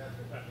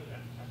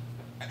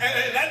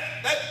 And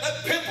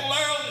that pimple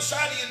there on the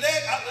side of your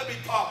neck, let me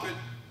pop it.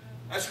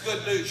 That's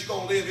good news. You're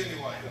going to live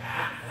anyway.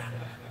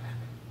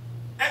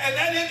 And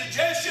that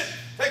indigestion,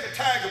 take a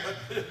tag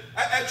of it.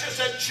 That's just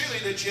that chili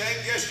that you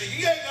ate yesterday.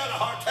 You ain't got a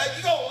heart attack.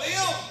 You're going to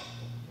live.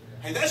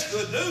 Hey, that's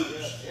good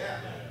news.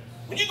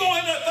 When you go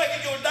in there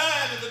thinking you're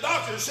dying and the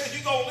doctor said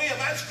you're going to live,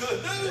 that's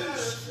good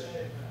news.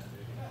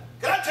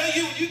 Can I tell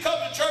you, when you come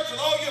to church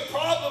with all your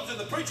problems and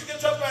the preacher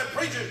gets up there and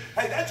preaches,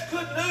 hey, that's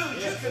good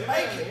news. You can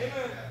make it.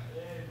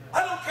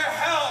 I don't care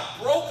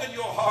how broken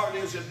your heart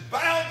is and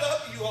bound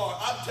up you are.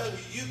 I'm telling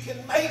you, you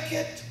can make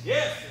it.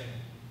 Yes.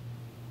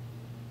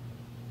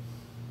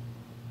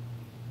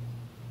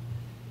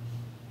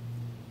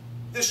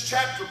 This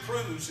chapter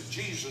proves that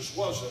Jesus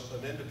wasn't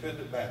an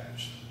independent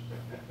Baptist.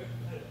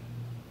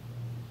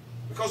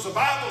 Because the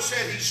Bible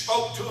said he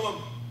spoke to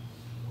them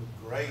with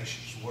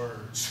gracious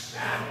words.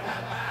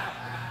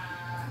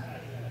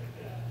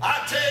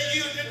 I tell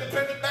you, an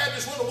independent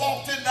Baptist would have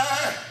walked in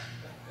there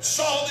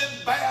saw them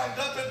bound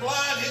up and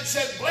blind, it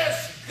said,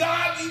 bless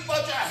God, you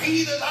bunch of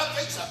heathens, I'm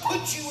fixing to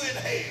put you in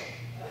hell.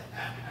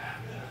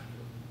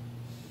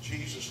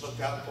 Jesus looked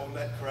out upon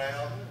that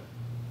crowd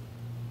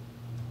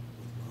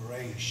with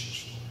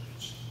gracious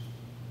words.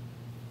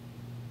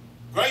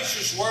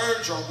 Gracious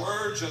words are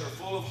words that are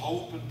full of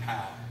hope and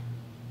power.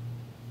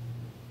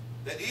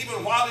 That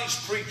even while he's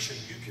preaching,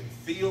 you can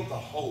feel the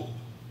hope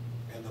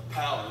and the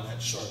power of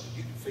that sermon.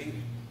 You can feel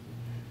it.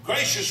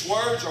 Gracious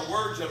words are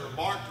words that are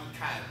marked with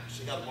kindness.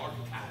 You got to mark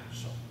with kindness.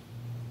 So.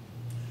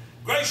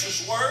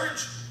 Gracious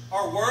words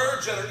are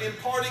words that are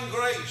imparting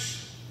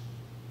grace.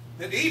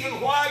 That even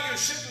while you're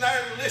sitting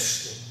there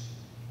listening,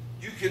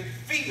 you can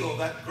feel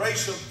that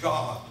grace of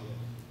God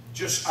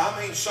just,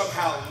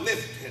 somehow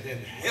lifted and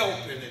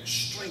helping and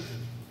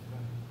strengthening.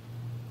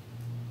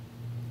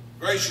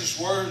 Gracious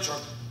words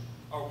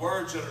are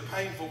words that are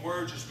painful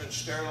words that's been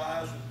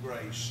sterilized with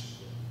grace.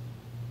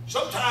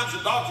 Sometimes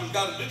the doctor's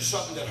got to do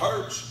something that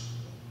hurts.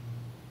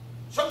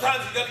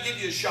 Sometimes he's got to give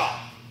you a shot.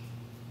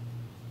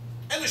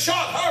 And the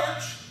shot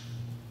hurts,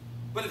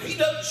 but if he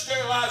doesn't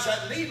sterilize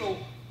that needle,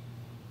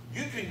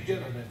 you can get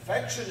an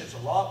infection. It's a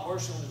lot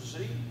worse than a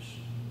disease.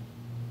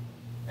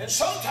 And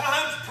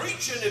sometimes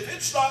preaching, if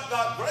it's not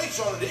got grace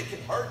on it, it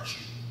can hurt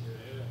you.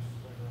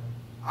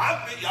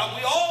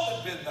 We all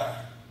have been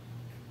there.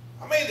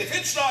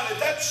 If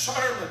that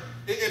sermon,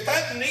 if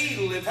that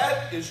needle, if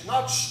that is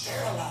not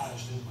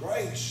sterilized in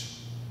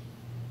grace,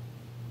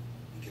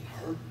 it can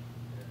hurt.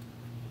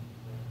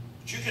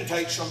 But you can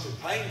take something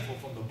painful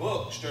from the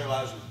book,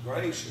 sterilize it with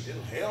grace, and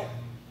it'll help. It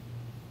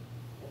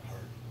won't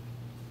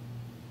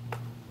hurt.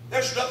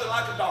 There's nothing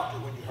like a doctor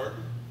when you're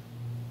hurting.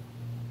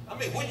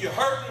 When you're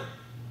hurting,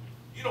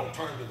 you don't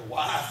turn to the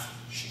wife.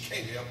 She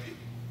can't help you.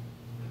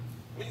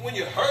 When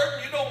you're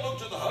hurting, you don't look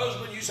to the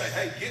husband. You say,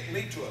 hey, get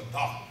me to a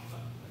doctor.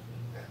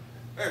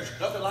 There's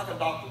nothing like a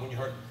doctor when you're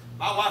hurting.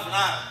 My wife and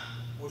I,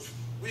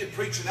 we had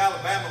preached in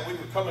Alabama. We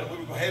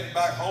were heading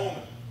back home.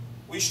 And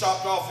we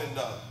stopped off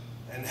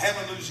in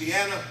Hammond,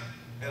 Louisiana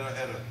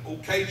at an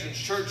old Cajun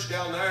church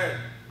down there.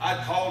 And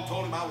I'd called,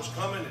 told him I was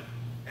coming.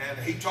 And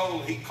he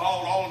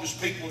called all of his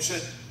people and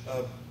said,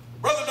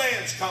 Brother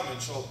Dan's coming.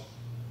 So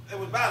there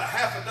was about a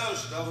half a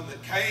dozen of them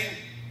that came,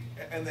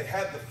 and they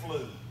had the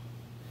flu.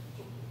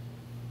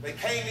 They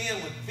came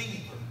in with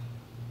fever.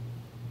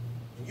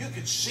 And you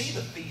could see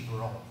the fever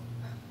on them.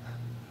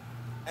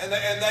 And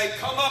they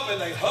come up and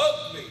they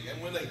hugged me.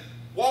 And when they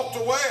walked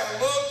away, I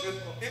looked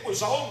and it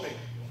was on me.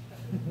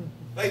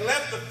 They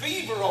left the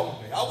fever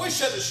on me. I wish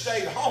they'd have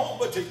stayed home,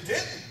 but they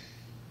didn't.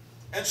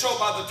 And so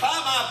by the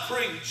time I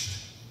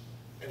preached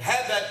and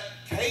had that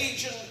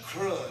Cajun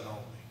crud on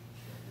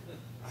me,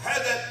 I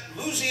had that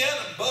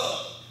Louisiana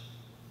bug,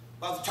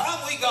 by the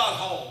time we got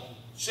home,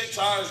 6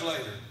 hours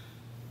later,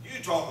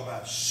 you talk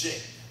about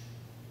sick.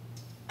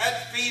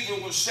 That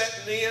fever was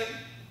setting in.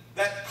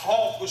 That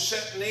cough was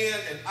setting in,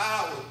 and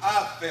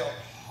I felt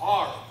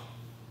horrible.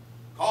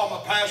 Called my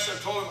pastor,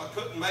 told him I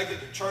couldn't make it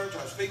to church.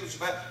 I was feeling so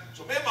bad.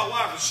 So me and my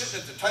wife were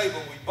sitting at the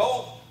table.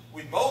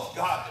 We both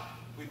got it.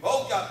 We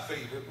both got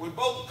fever. We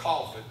both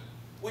coughing.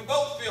 We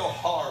both feel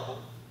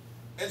horrible.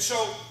 And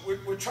so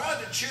we're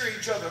trying to cheer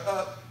each other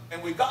up,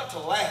 and we got to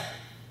laughing.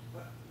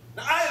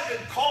 Now, I had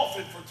been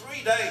coughing for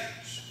 3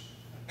 days,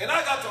 and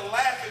I got to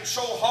laughing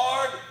so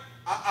hard,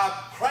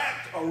 I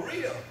cracked a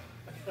rib.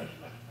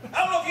 I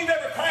don't know if you've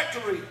ever cracked a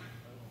rib,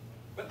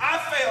 but I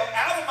fell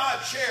out of my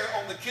chair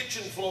on the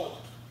kitchen floor.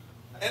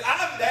 And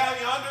I'm down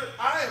yonder.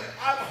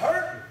 I'm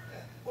hurting.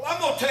 Well,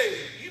 I'm going to tell you,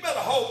 you better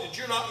hope that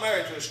you're not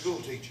married to a school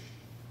teacher.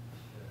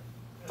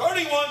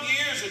 31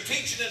 years of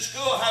teaching in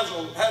school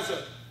has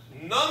a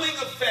numbing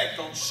effect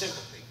on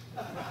sympathy.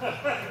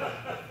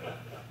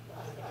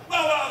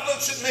 My wife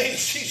looks at me and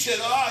she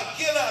said, all right,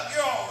 get up.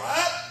 You're all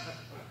right.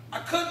 I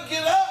couldn't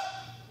get up.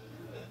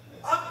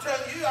 I'm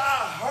telling you, I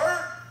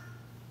hurt.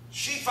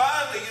 She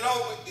finally,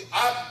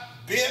 I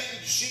bent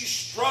and she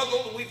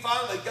struggled,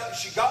 and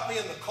she got me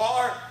in the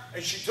car,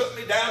 and she took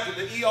me down to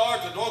the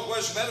ER, to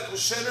Northwest Medical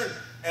Center,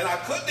 and I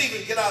couldn't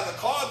even get out of the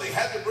car. They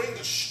had to bring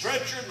the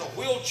stretcher and the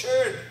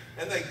wheelchair,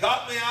 and they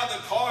got me out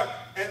of the car,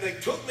 and they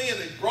took me and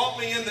they brought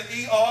me in the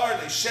ER,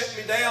 and they set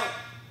me down,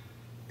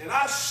 and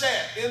I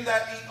sat in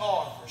that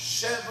ER for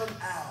 7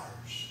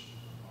 hours.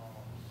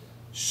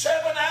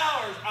 7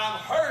 hours I'm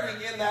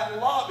hurting in that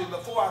lobby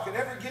before I could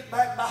ever get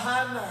back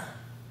behind there.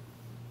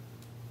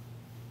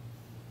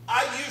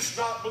 I used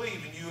to not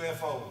believe in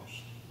UFOs.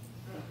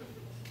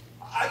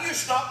 I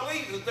used to not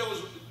believe that there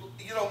was,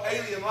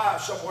 alien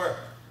life somewhere.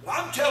 But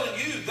I'm telling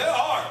you, there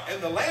are.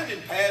 And the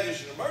landing pad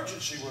is an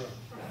emergency room.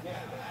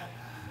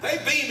 They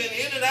beam it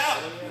in and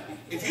out.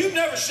 If you've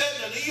never sat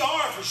in an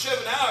ER for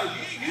 7 hours,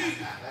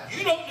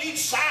 you don't need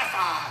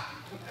sci-fi.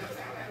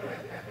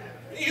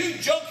 You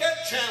jump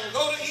that channel,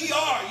 go to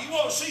ER. You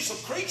want to see some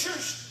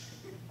creatures?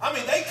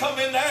 They come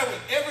in there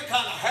with every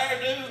kind of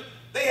hairdo.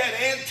 They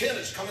had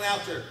antennas coming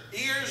out their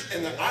ears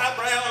and their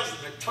eyebrows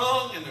and their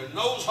tongue and their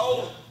nose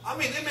holes.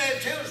 Them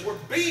antennas were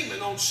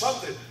beaming on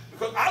something.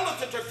 Because I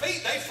looked at their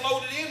feet, they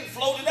floated in and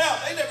floated out.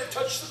 They never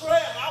touched the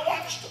ground. I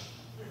watched them.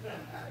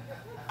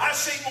 I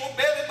seen more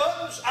belly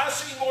buttons. I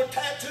seen more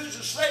tattoos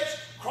and snakes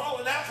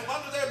crawling out from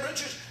under their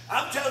britches.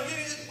 I'm telling you,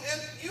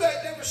 you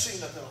ain't never seen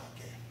nothing like that.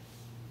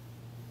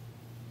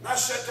 And I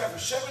sat there for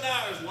 7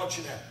 hours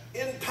watching that,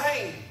 in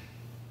pain,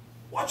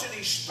 watching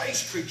these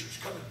space creatures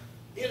coming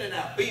in and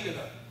out, beaming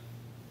up.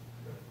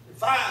 And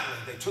finally,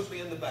 they took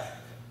me in the back.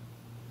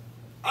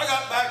 I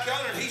got back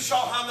yonder, and he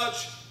saw how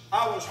much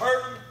I was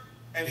hurting,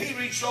 and he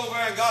reached over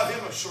and got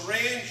him a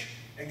syringe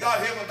and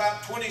got him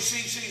about 20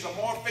 cc's of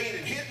morphine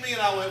and hit me,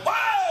 and I went,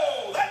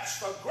 wow, that's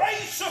the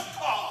grace of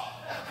God.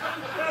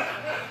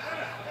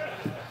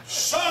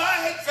 Son,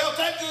 I ain't felt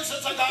that good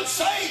since I got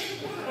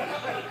saved.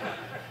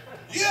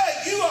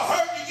 Yeah, you are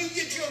hurting, you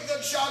get you a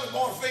good shot of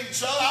morphine,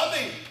 son. I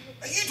mean,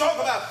 you talk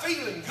about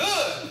feeling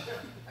good.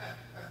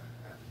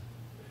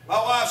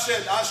 My wife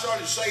said, I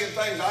started saying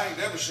things I ain't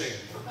never said.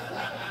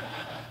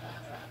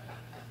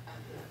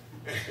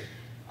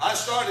 I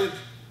started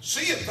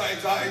seeing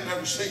things I ain't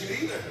never seen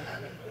either.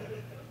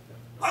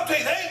 I'll tell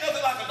you, there ain't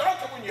nothing like a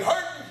doctor when you're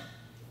hurting.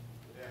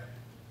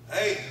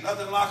 Hey,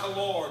 nothing like a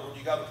Lord when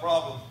you got a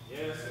problem.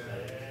 Yes.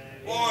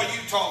 Boy,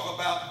 you talk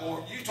about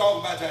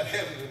that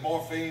heavenly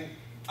morphine.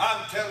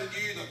 I'm telling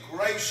you, the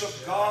grace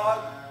of God,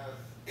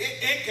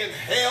 it can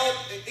help.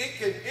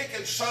 It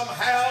can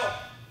somehow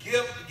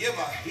give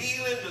a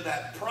healing to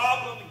that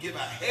problem, give a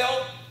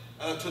help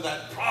to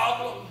that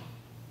problem.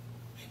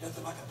 Ain't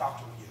nothing like a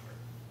doctor when you hurt.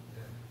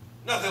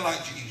 Nothing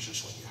like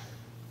Jesus when you hurt.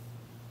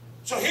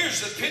 So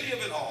here's the pity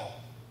of it all.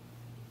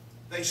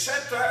 They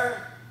sat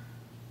there.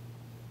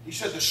 He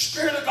said, the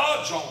Spirit of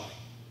God's on me.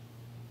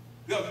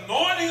 The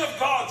anointing of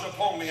God's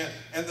upon me.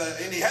 And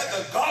he had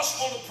the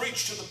gospel to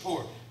preach to the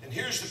poor. And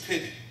here's the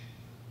pity.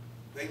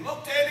 They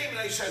looked at him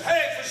and they said,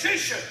 hey,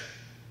 physician,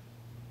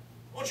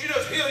 why don't you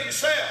just heal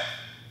yourself?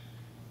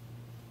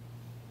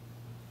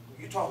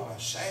 Well, you talk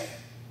about sad.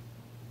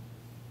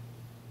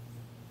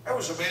 There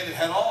was a man that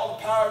had all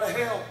the power to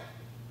hell.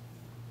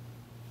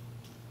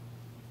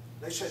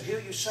 They said, heal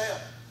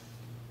yourself.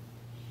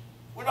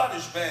 We're not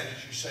as bad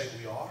as you say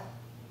we are.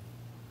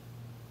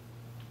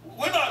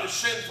 We're not as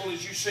sinful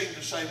as you seem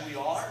to say we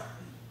are.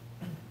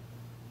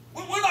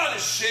 We're not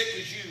as sick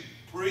as you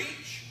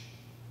preach.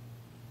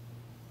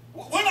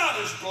 We're not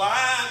as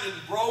blind and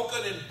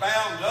broken and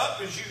bound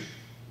up as you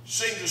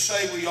seem to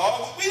say we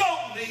are. We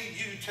don't need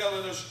you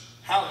telling us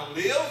how to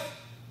live.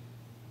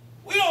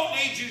 We don't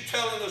need you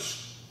telling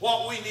us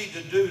what we need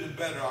to do to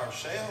better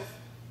ourselves.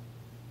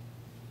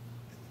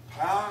 And the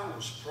power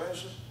was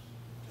present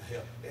to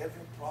help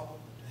every problem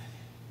that they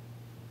had.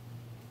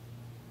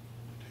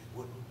 But they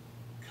wouldn't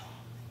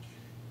come and get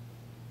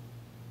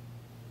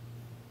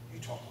it.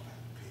 You talk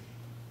about pity.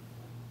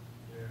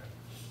 Yeah.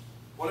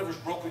 Whatever's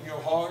broken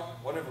your heart,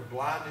 whatever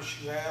blindness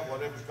you have,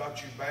 whatever's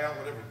got you bound,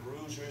 whatever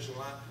bruise there is in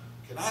life,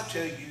 can I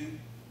tell you,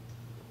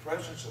 the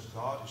presence of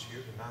God is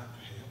here tonight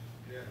to help.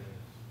 Yeah.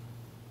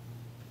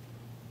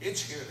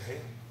 It's here to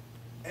help.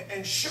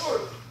 And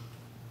surely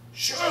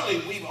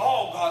we've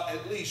all got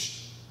at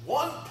least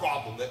one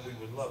problem that we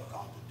would love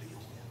God to deal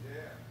with.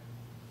 Yeah.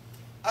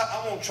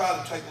 I'm going to try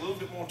to take a little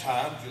bit more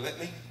time, if you let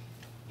me.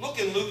 Look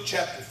in Luke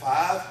chapter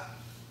 5.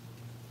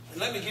 And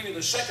let me give you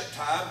the second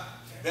time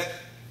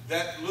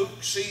that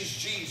Luke sees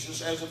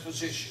Jesus as a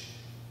physician.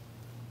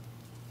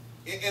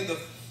 In the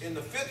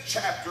 5th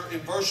chapter,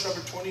 in verse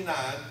number 29,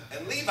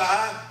 and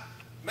Levi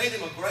made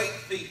him a great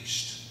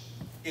feast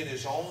in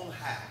his own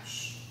house.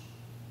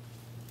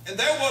 And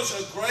there was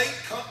a great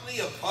company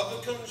of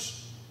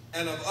publicans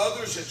and of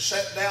others that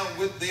sat down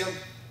with them.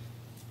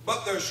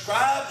 But their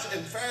scribes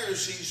and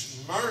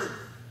Pharisees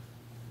murmured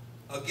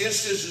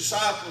against his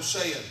disciples,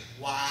 saying,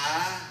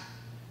 why?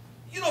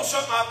 You know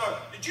something I've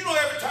learned? Did you know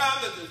every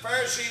time that the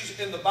Pharisees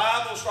in the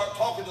Bible start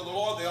talking to the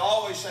Lord, they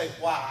always say,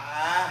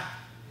 why?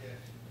 Yeah.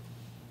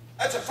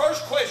 That's the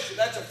first question.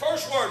 That's the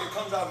first word that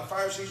comes out of the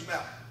Pharisees'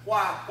 mouth.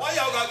 Why? Why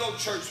y'all got to go to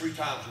church 3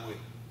 times a week?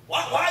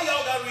 Why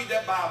y'all got to read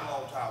that Bible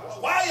all the time?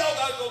 Why y'all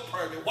got to go to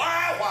prayer meeting?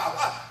 Why?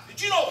 Did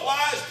you know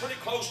why is pretty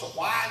close to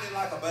whining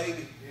like a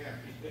baby?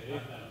 Yeah.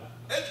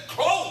 It's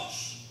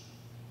close.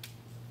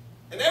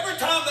 And every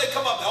time they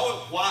come up, they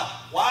always, why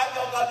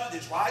y'all got to do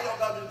this? Why y'all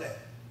got to do that?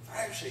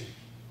 Pharisees.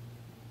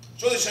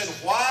 So they said,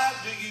 why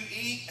do you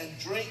eat and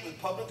drink with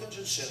publicans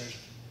and sinners?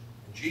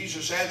 And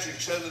Jesus answered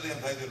and said to them,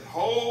 they that are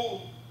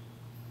whole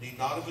need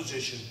not a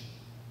physician,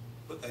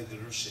 but they that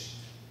are sick.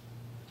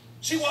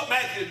 See what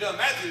Matthew had done?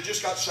 Matthew had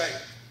just got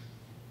saved.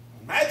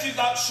 When Matthew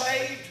got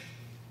saved,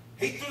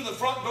 he threw the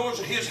front doors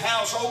of his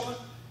house open.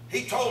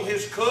 He told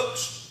his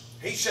cooks,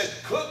 he said,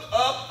 cook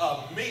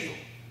up a meal.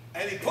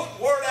 And he put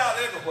word out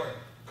everywhere.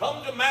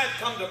 Come to my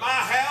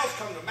house,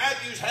 come to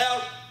Matthew's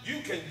house. You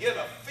can get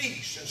a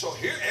feast. And so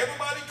here,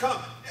 everybody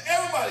come.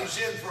 Everybody's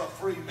in for a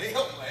free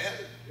meal, man.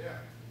 Yeah.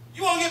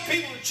 You want to get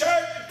people to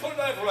church? And put it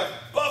out for a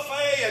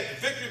buffet at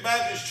the Victory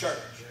Baptist Church.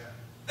 Yeah.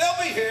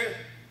 They'll be here.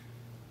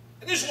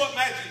 And this is what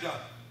Matthew done.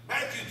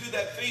 Matthew threw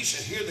that feast,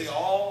 and here they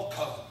all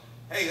come.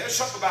 Hey, there's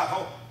something about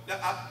home.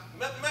 Now,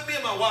 me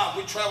and my wife,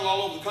 we travel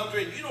all over the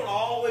country, and you don't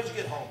always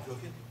get home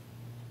cooking.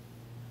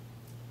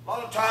 A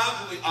lot of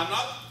times, I'm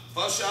not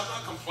fussing, I'm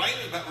not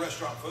complaining about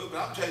restaurant food, but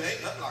I'm telling you,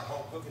 ain't nothing like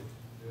home cooking.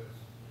 Yes.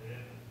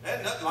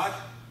 Ain't nothing like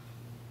it.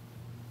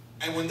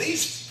 And when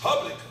these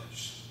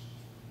publicans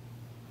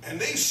and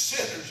these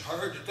sinners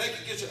heard that they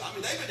could get some, I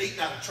mean, they've been eating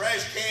out of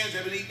trash cans,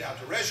 they've been eating out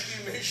of the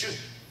rescue mission,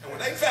 and when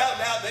they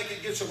found out they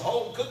could get some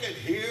home cooking,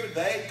 here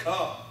they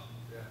come.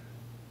 Yeah.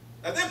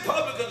 Now, them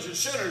publicans and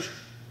sinners,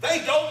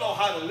 they don't know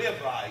how to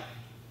live right,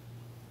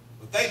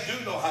 but they do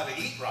know how to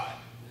eat right.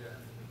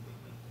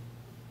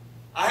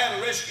 I had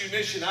a rescue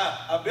mission.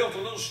 I built a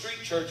little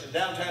street church in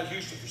downtown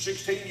Houston for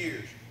 16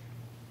 years.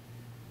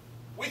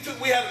 We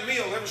had a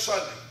meal every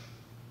Sunday.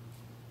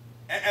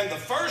 And the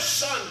first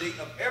Sunday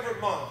of every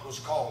month was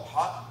called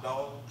Hot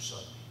Dog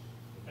Sunday.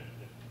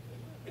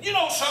 And you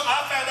know something?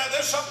 I found out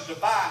there's something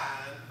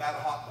divine about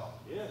a hot dog.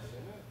 Yes,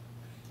 amen.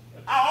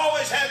 I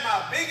always had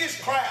my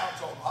biggest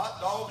crowds on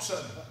Hot Dog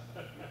Sunday.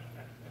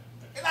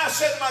 And I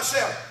said to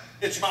myself,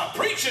 it's my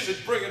preaching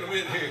that's bringing them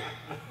in here.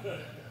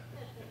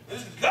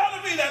 There's got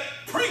to be that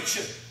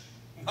preaching.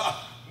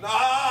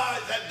 Nah,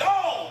 it's that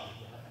dog.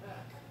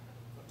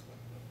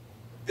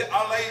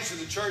 Our ladies in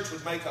the church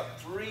would make up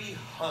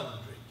 300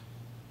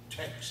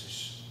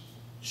 Texas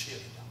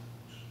chili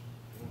dogs.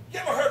 You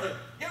ever heard it?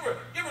 You ever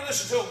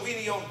listen to a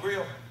weenie on the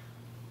grill?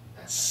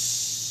 It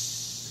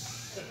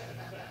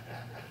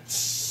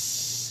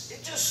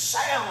just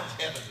sounds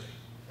heavenly.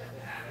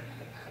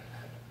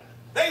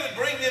 They would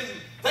bring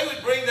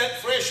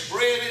that fresh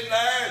bread in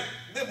there.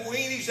 Them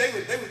weenies, they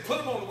would put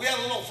them on. We had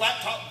a little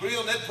flat top grill,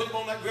 and they'd put them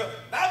on that grill.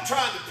 Now I'm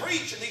trying to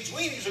preach, and these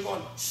weenies are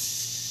going.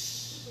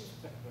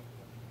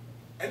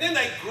 And then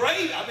they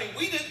grate. I mean,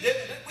 we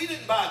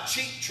didn't buy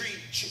cheap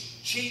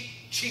cheese.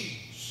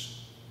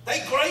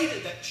 They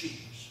grated that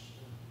cheese,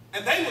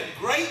 and they would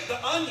grate the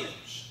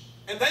onions,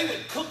 and they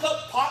would cook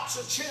up pots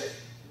of chili.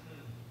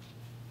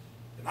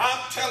 And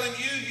I'm telling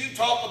you, you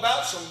talk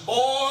about some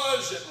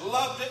boys that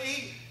love to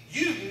eat.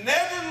 You've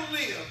never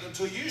lived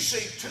until you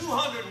see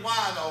 200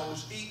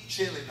 winos eat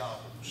chili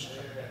dogs.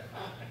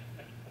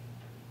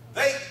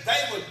 They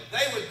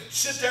would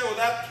sit there with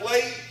that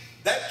plate.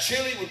 That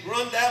chili would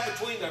run down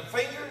between their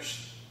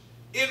fingers.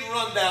 It'd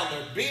run down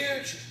their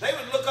beards. They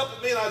would look up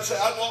at me and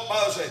I'd walk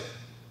by and say,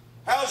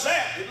 how's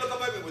that? They'd look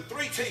up at me with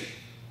 3 teeth.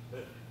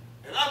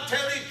 And I'm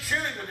telling you,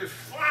 chili would just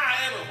fly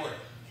everywhere.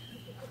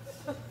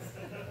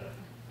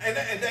 And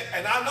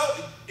I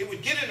know it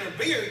would get in their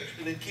beards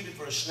and they'd keep it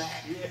for a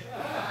snack. Yeah.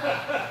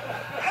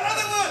 I know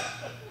they would.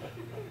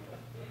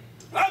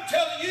 But I'm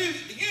telling you,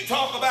 you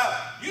talk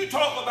about the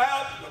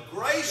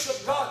grace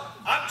of God.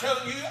 I'm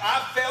telling you,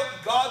 I felt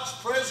God's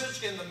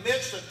presence in the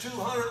midst of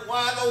 200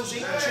 winos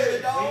eating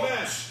chili dogs.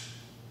 Amen.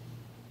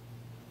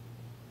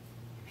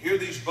 Here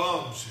these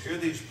bums, here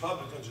these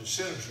publicans and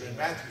sinners are in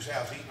Matthew's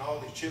house eating all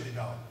these chili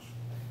dogs.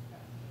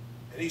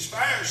 And these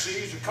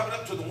Pharisees are coming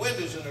up to the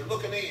windows and they're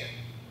looking in.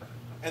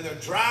 And they're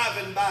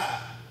driving by.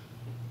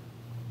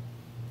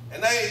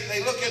 And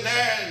they look in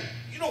there and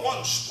you know what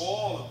will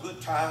spoil a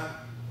good time?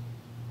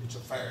 It's a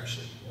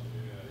Pharisee.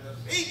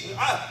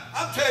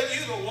 I'm telling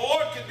you, the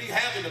Lord can be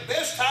having the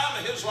best time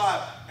of his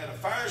life and a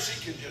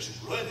Pharisee can just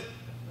ruin it.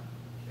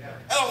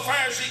 That old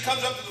Pharisee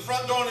comes up to the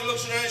front door and he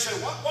looks in there and he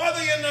says, why are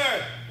they in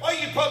there? Why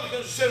are you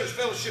publicans and sinners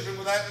fellowshipping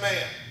with that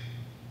man?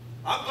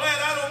 I'm glad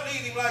I don't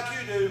need him like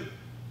you do.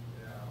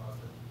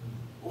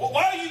 Well,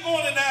 why are you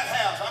going in that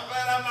house? I'm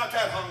glad I'm not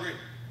that hungry.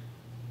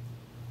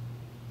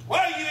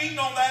 Why are you eating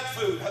on that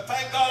food?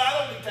 Thank God I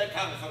don't eat that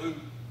kind of food.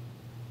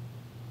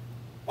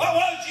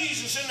 Why is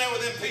Jesus in there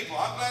with them people?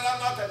 I'm glad I'm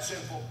not that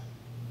sinful.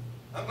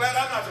 I'm glad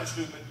I'm not that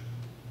stupid.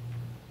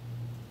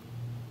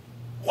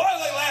 Why are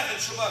they laughing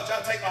so much?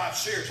 I take life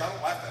serious. I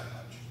don't laugh that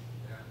much.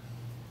 Yeah.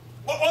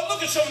 Well,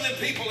 look at some of them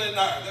people in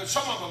there.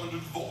 Some of them are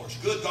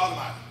divorced. Good God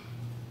Almighty.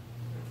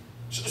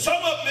 Some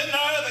of them in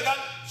there,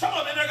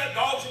 got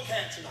dogs and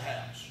cats in the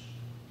house.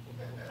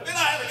 Then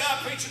I had a guy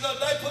preaching the other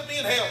day, put me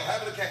in hell for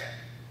having a cat.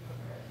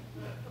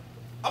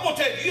 I'm going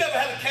to tell you, you ever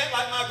had a cat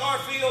like my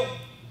Garfield?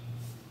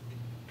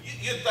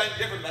 You'd think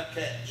different about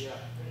cats. Yeah.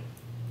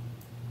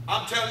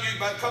 I'm telling you,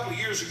 about a couple of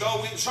years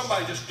ago,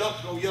 somebody just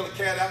dumped an old yellow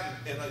cat out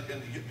in the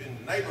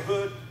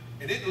neighborhood,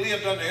 and it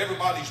lived under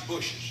everybody's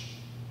bushes.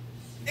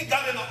 It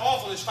got in the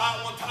awfulest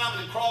fight one time,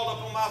 and it crawled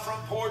up on my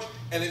front porch,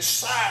 and its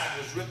side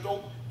was ripped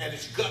open, and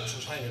its guts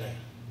was hanging out.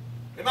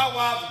 And my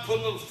wife would put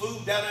a little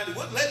food down there, and it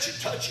wouldn't let you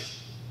touch it.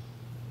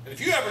 And if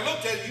you ever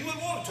looked at it, you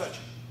wouldn't want to touch it.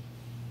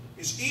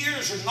 His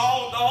ears are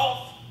gnawed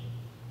off.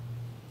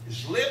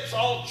 His lips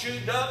all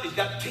chewed up. He's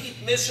got teeth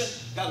missing.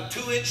 Got a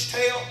 2-inch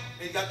tail.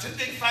 And he's got 2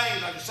 big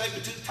fangs like a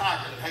saber-toothed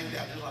tiger that hang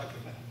down just like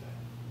him.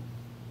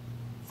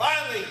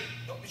 Finally,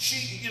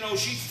 she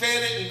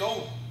fed it. And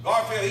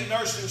Garfield, he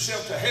nursed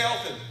himself to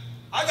health. And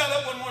I got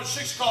up one morning at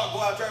 6 o'clock, go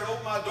out there and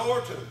open my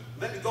door to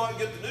let me go out and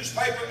get the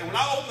newspaper. And when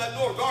I opened that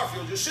door,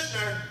 Garfield just sitting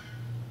there.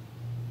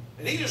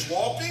 And he just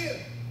walked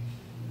in.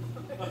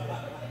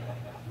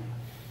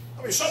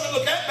 I mean, something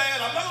looked that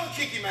bad, I'm not going to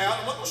kick him out.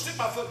 I'm not going to stick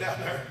my foot down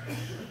there.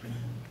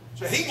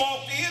 So he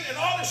walked in, and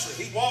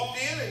honestly, he walked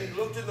in, and he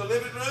looked in the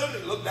living room,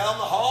 and he looked down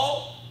the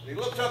hall, and he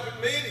looked up at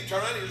me, and he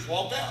turned around, and he just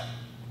walked out.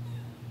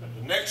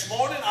 The next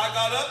morning, I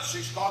got up,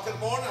 6 o'clock in the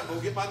morning, I go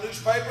get my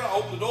newspaper, I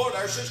open the door,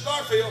 there sits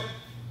Garfield.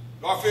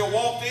 Garfield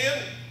walked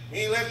in,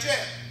 he ain't left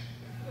yet.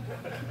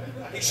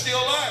 He's still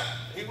there.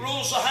 He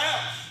rules the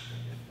house.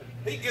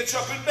 He gets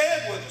up in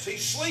bed with us. He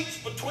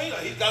sleeps between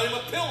us. He's got him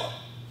a pillow.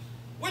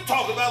 We're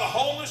talking about a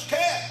homeless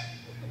cat.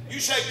 You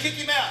say, kick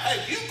him out.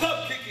 Hey, you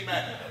come kick him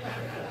out.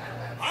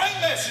 I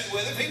ain't messing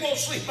with him. If he won't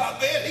sleep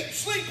out bed, he can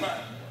sleep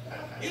there.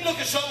 You look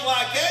at something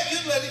like that,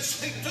 you'd let him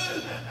sleep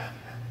too.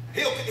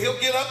 He'll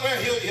get up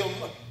there,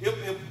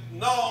 he'll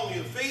gnaw on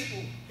your feet,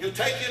 and he'll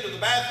take you into the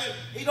bathroom.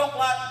 He don't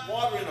like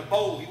water in a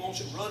bowl. He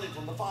wants it running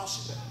from the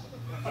faucet.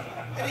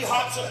 And he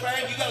hops up there,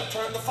 and you got to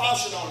turn the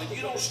faucet on. If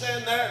you don't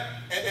stand there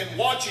and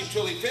watch him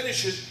till he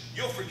finishes,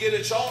 you'll forget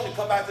it's on and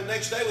come back the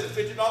next day with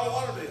a $50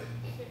 water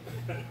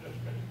bill.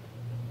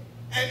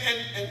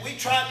 And we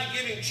tried to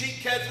give him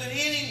cheap cat food.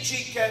 He ain't eating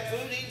cheap cat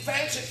food. He eating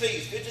fancy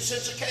feeds, 50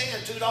 cents a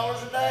can,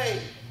 $2 a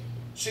day,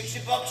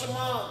 $60 a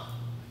month.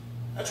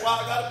 That's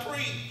why I got to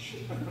preach.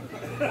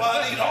 Why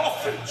I need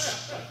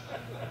offerings.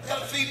 I got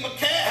to feed my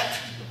cat.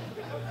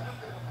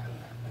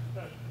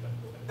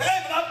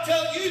 Hey, but I'm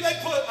telling you, they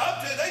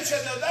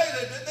said the other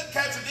day that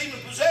cats are demon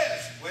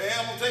possessed. Well,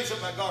 I'm going to tell you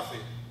something about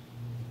Garfield.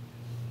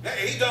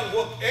 He done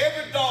whooped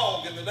every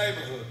dog in the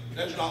neighborhood.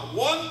 There's not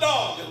one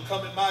dog that'll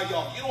come in my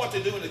yard. You know what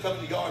they do when they come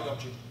in the yard,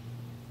 don't you?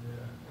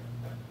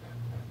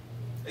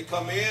 They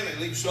come in, they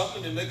leave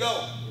something, and they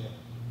go.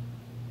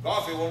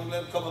 Garfield won't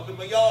let them come up in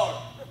my yard.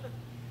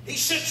 He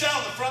sits out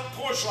on the front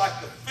porch like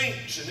the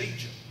Sphinx in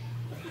Egypt.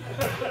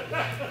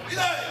 You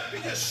know,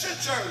 he just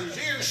sits there with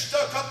his ears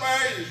stuck up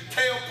there and his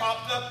tail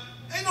popped up.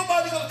 Ain't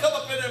nobody going to come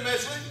up in there and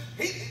mess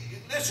with him.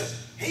 Listen,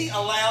 he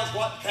allows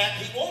what cat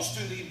he wants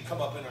to even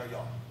come up in our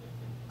yard.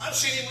 I've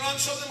seen him run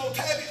some of them old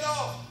tabbies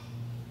off.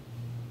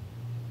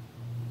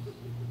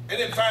 And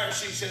then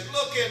Pharisee said,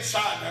 look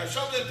inside there.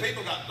 Some of them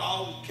people got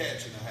dogs and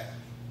cats in the house.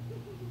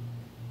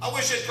 I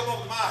wish they'd come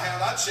over to my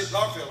house. I'd sit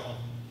Garfield on.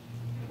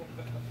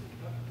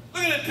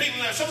 Look at them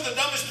people there. Some of the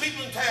dumbest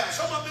people in town.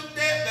 Some of them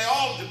dead. They're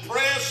all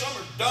depressed.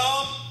 Some are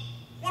dumb.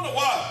 Wonder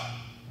why.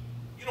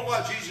 You know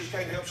why Jesus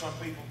can't help some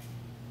people?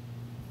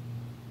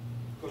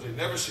 Because they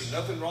never see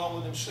nothing wrong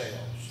with themselves.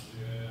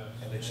 Yes.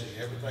 And they see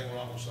everything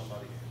wrong with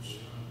somebody else. Yes.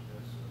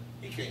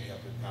 He can't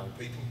help them kind of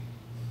people.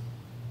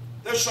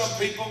 There's some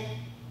people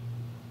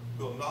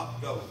who will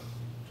not go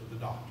to the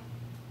doctor.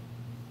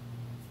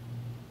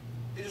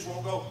 They just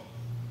won't go.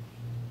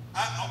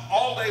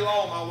 All day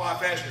long, my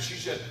wife asked me, she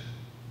said,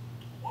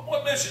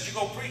 what message you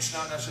going to preach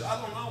tonight? And I said,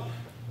 I don't know.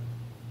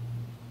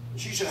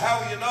 She said, how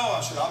will you know?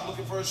 I said, I'm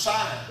looking for a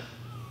sign.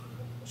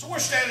 So we're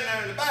standing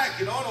there in the back,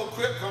 you know, an old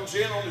crip comes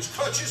in on his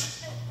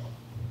crutches,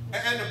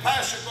 and the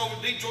pastor over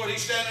in Detroit,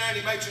 he's standing there and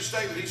he makes a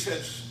statement. He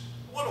says,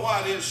 I wonder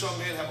why it is some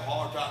men have a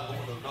hard time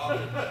going to the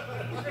doctor.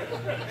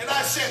 And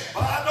I said,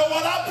 well, I know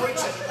what I'm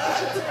preaching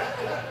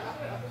tonight.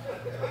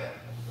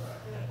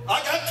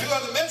 I got 2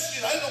 other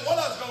messages. I didn't know what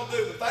I was going to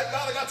do, but thank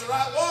God I got the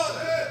right one.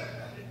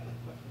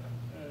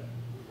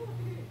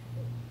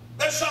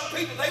 There's some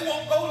people, they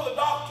won't go to a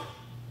doctor.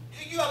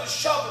 You got to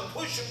shove and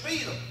push and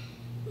beat them.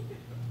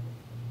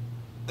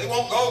 They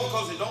won't go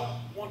because they don't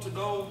want to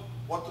know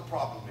what the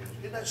problem is.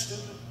 Isn't that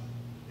stupid?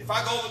 If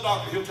I go to the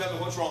doctor, he'll tell me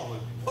what's wrong with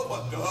me.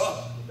 What,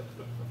 duh?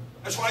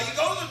 That's why you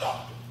go to the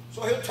doctor.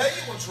 So he'll tell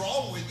you what's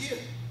wrong with you.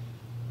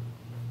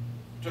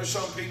 There's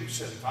some people who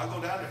say, if I go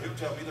down there, he'll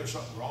tell me there's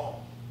something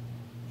wrong.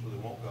 So they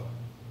won't go.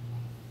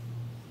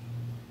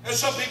 And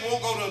some people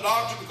won't go to a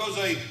doctor because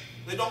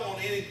they don't want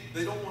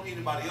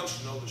anybody else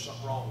to know there's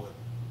something wrong with them.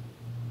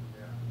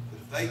 Yeah. But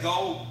if they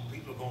go,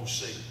 people are going to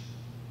see.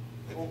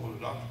 They won't go to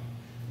the doctor.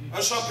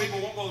 There's some people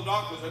won't go to the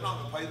doctor because they're not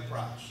going to pay the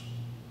price.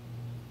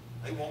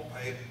 They won't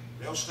pay it.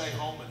 They'll stay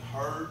home and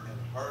hurt and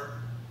hurt.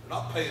 They're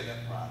not paying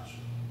that price.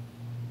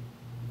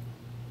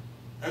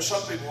 There's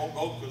some people who won't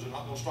go because they're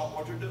not going to stop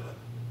what they're doing.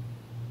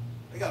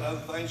 They got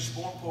other things that's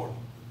more important.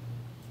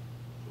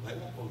 So they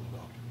won't go to the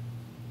doctor.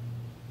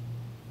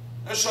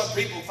 There's some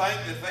people think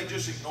that if they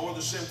just ignore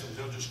the symptoms,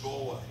 they'll just go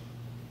away.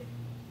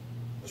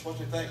 That's what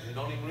they think. They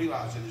don't even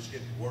realize that it's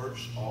getting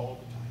worse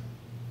all the time.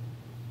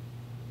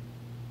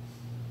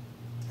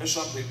 There's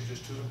some people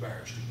just too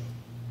embarrassed to go.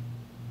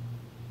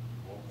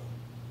 Won't go.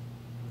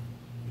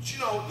 But you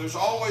know, there's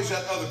always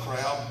that other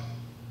crowd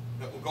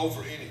that will go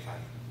for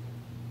anything.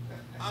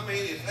 I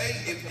mean,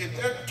 if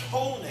their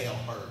toenail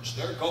hurts,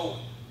 they're going.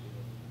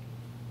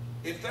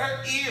 If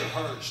their ear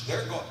hurts,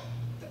 they're going.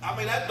 I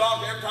mean, that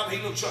dog, every time he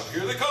looks up,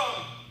 here they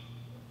come.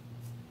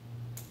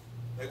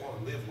 They want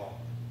to live longer.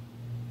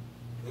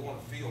 They want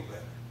to feel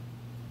better.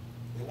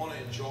 They want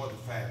to enjoy the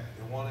family.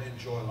 They want to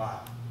enjoy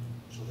life.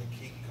 So they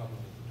keep coming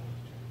to the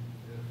doctor.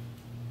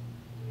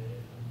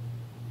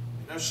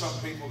 And there's some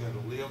people that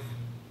will live,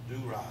 do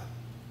right.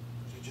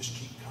 They just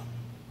keep coming.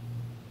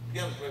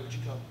 You haven't prayed, would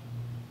you come?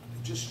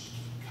 They just keep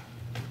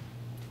coming.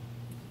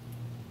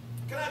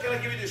 Can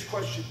I give you this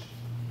question?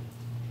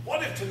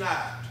 What if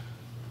tonight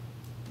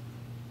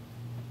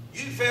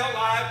you felt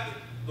like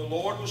the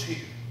Lord was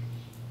here,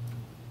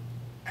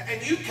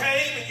 and you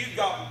came and you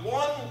got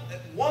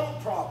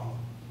one problem,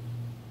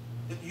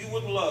 that you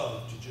would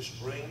love to just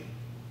bring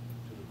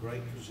to the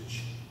great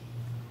position.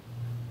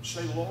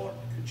 Say, Lord,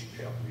 could you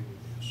help me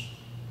with this?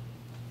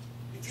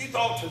 If you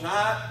thought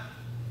tonight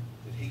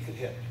that He could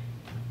help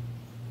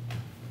you,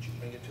 would you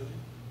bring it to Him?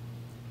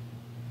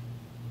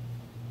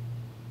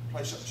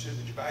 Place up and sit.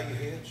 Would you bow your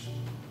heads?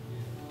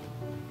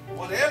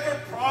 Whatever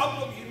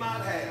problem you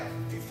might have,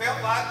 if you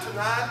felt like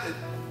tonight that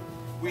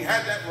we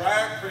had that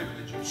rare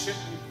privilege of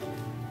sitting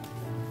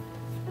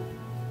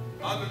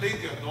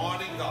underneath the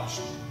anointing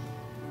gospel,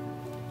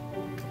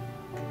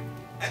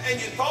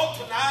 and you thought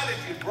tonight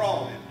if you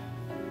brought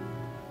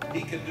it,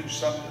 He could do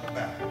something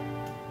about it.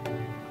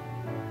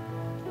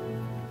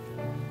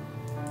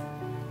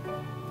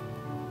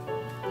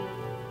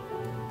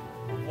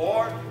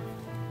 Lord,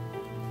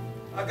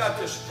 I got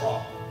this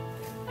problem.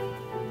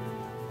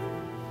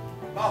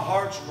 My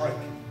heart's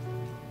breaking.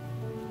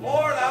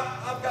 Lord,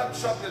 I've got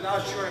something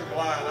I sure am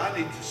blind. I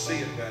need to see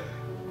it better.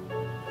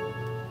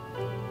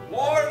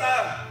 Lord,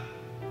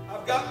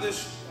 I've got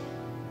this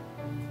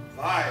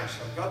vice.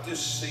 I've got this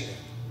sin.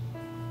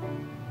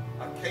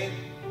 I can't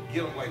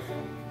get away from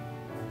it.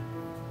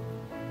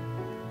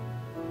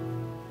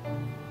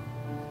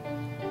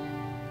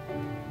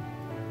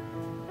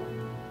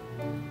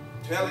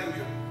 Tell Him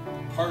your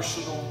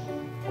personal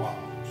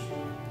problems.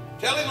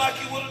 Tell Him like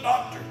you would a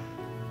doctor.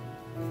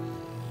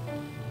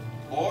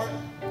 Lord,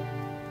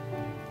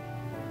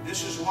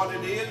 this is what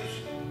it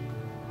is.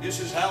 This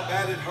is how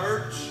bad it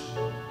hurts.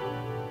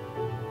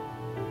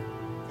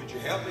 Could you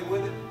help me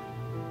with it?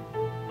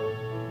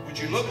 Would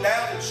you look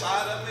down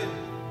inside of it?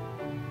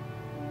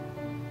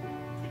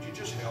 Could you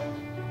just help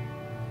me?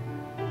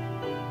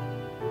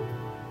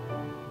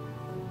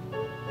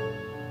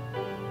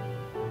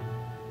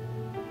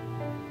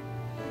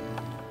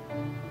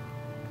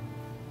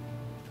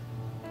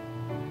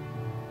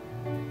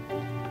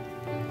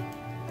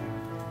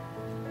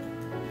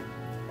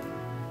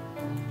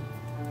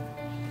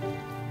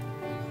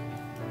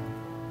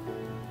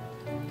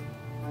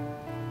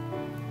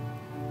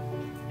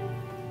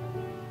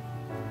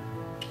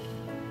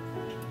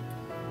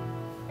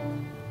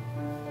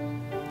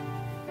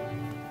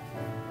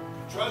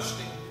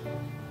 Trusting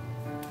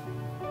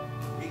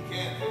He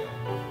can help.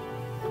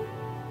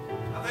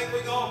 I think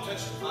we're going to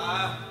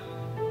testify.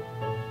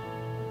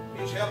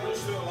 He's helped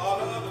us through a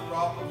lot of other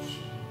problems.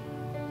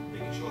 He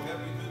can sure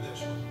help you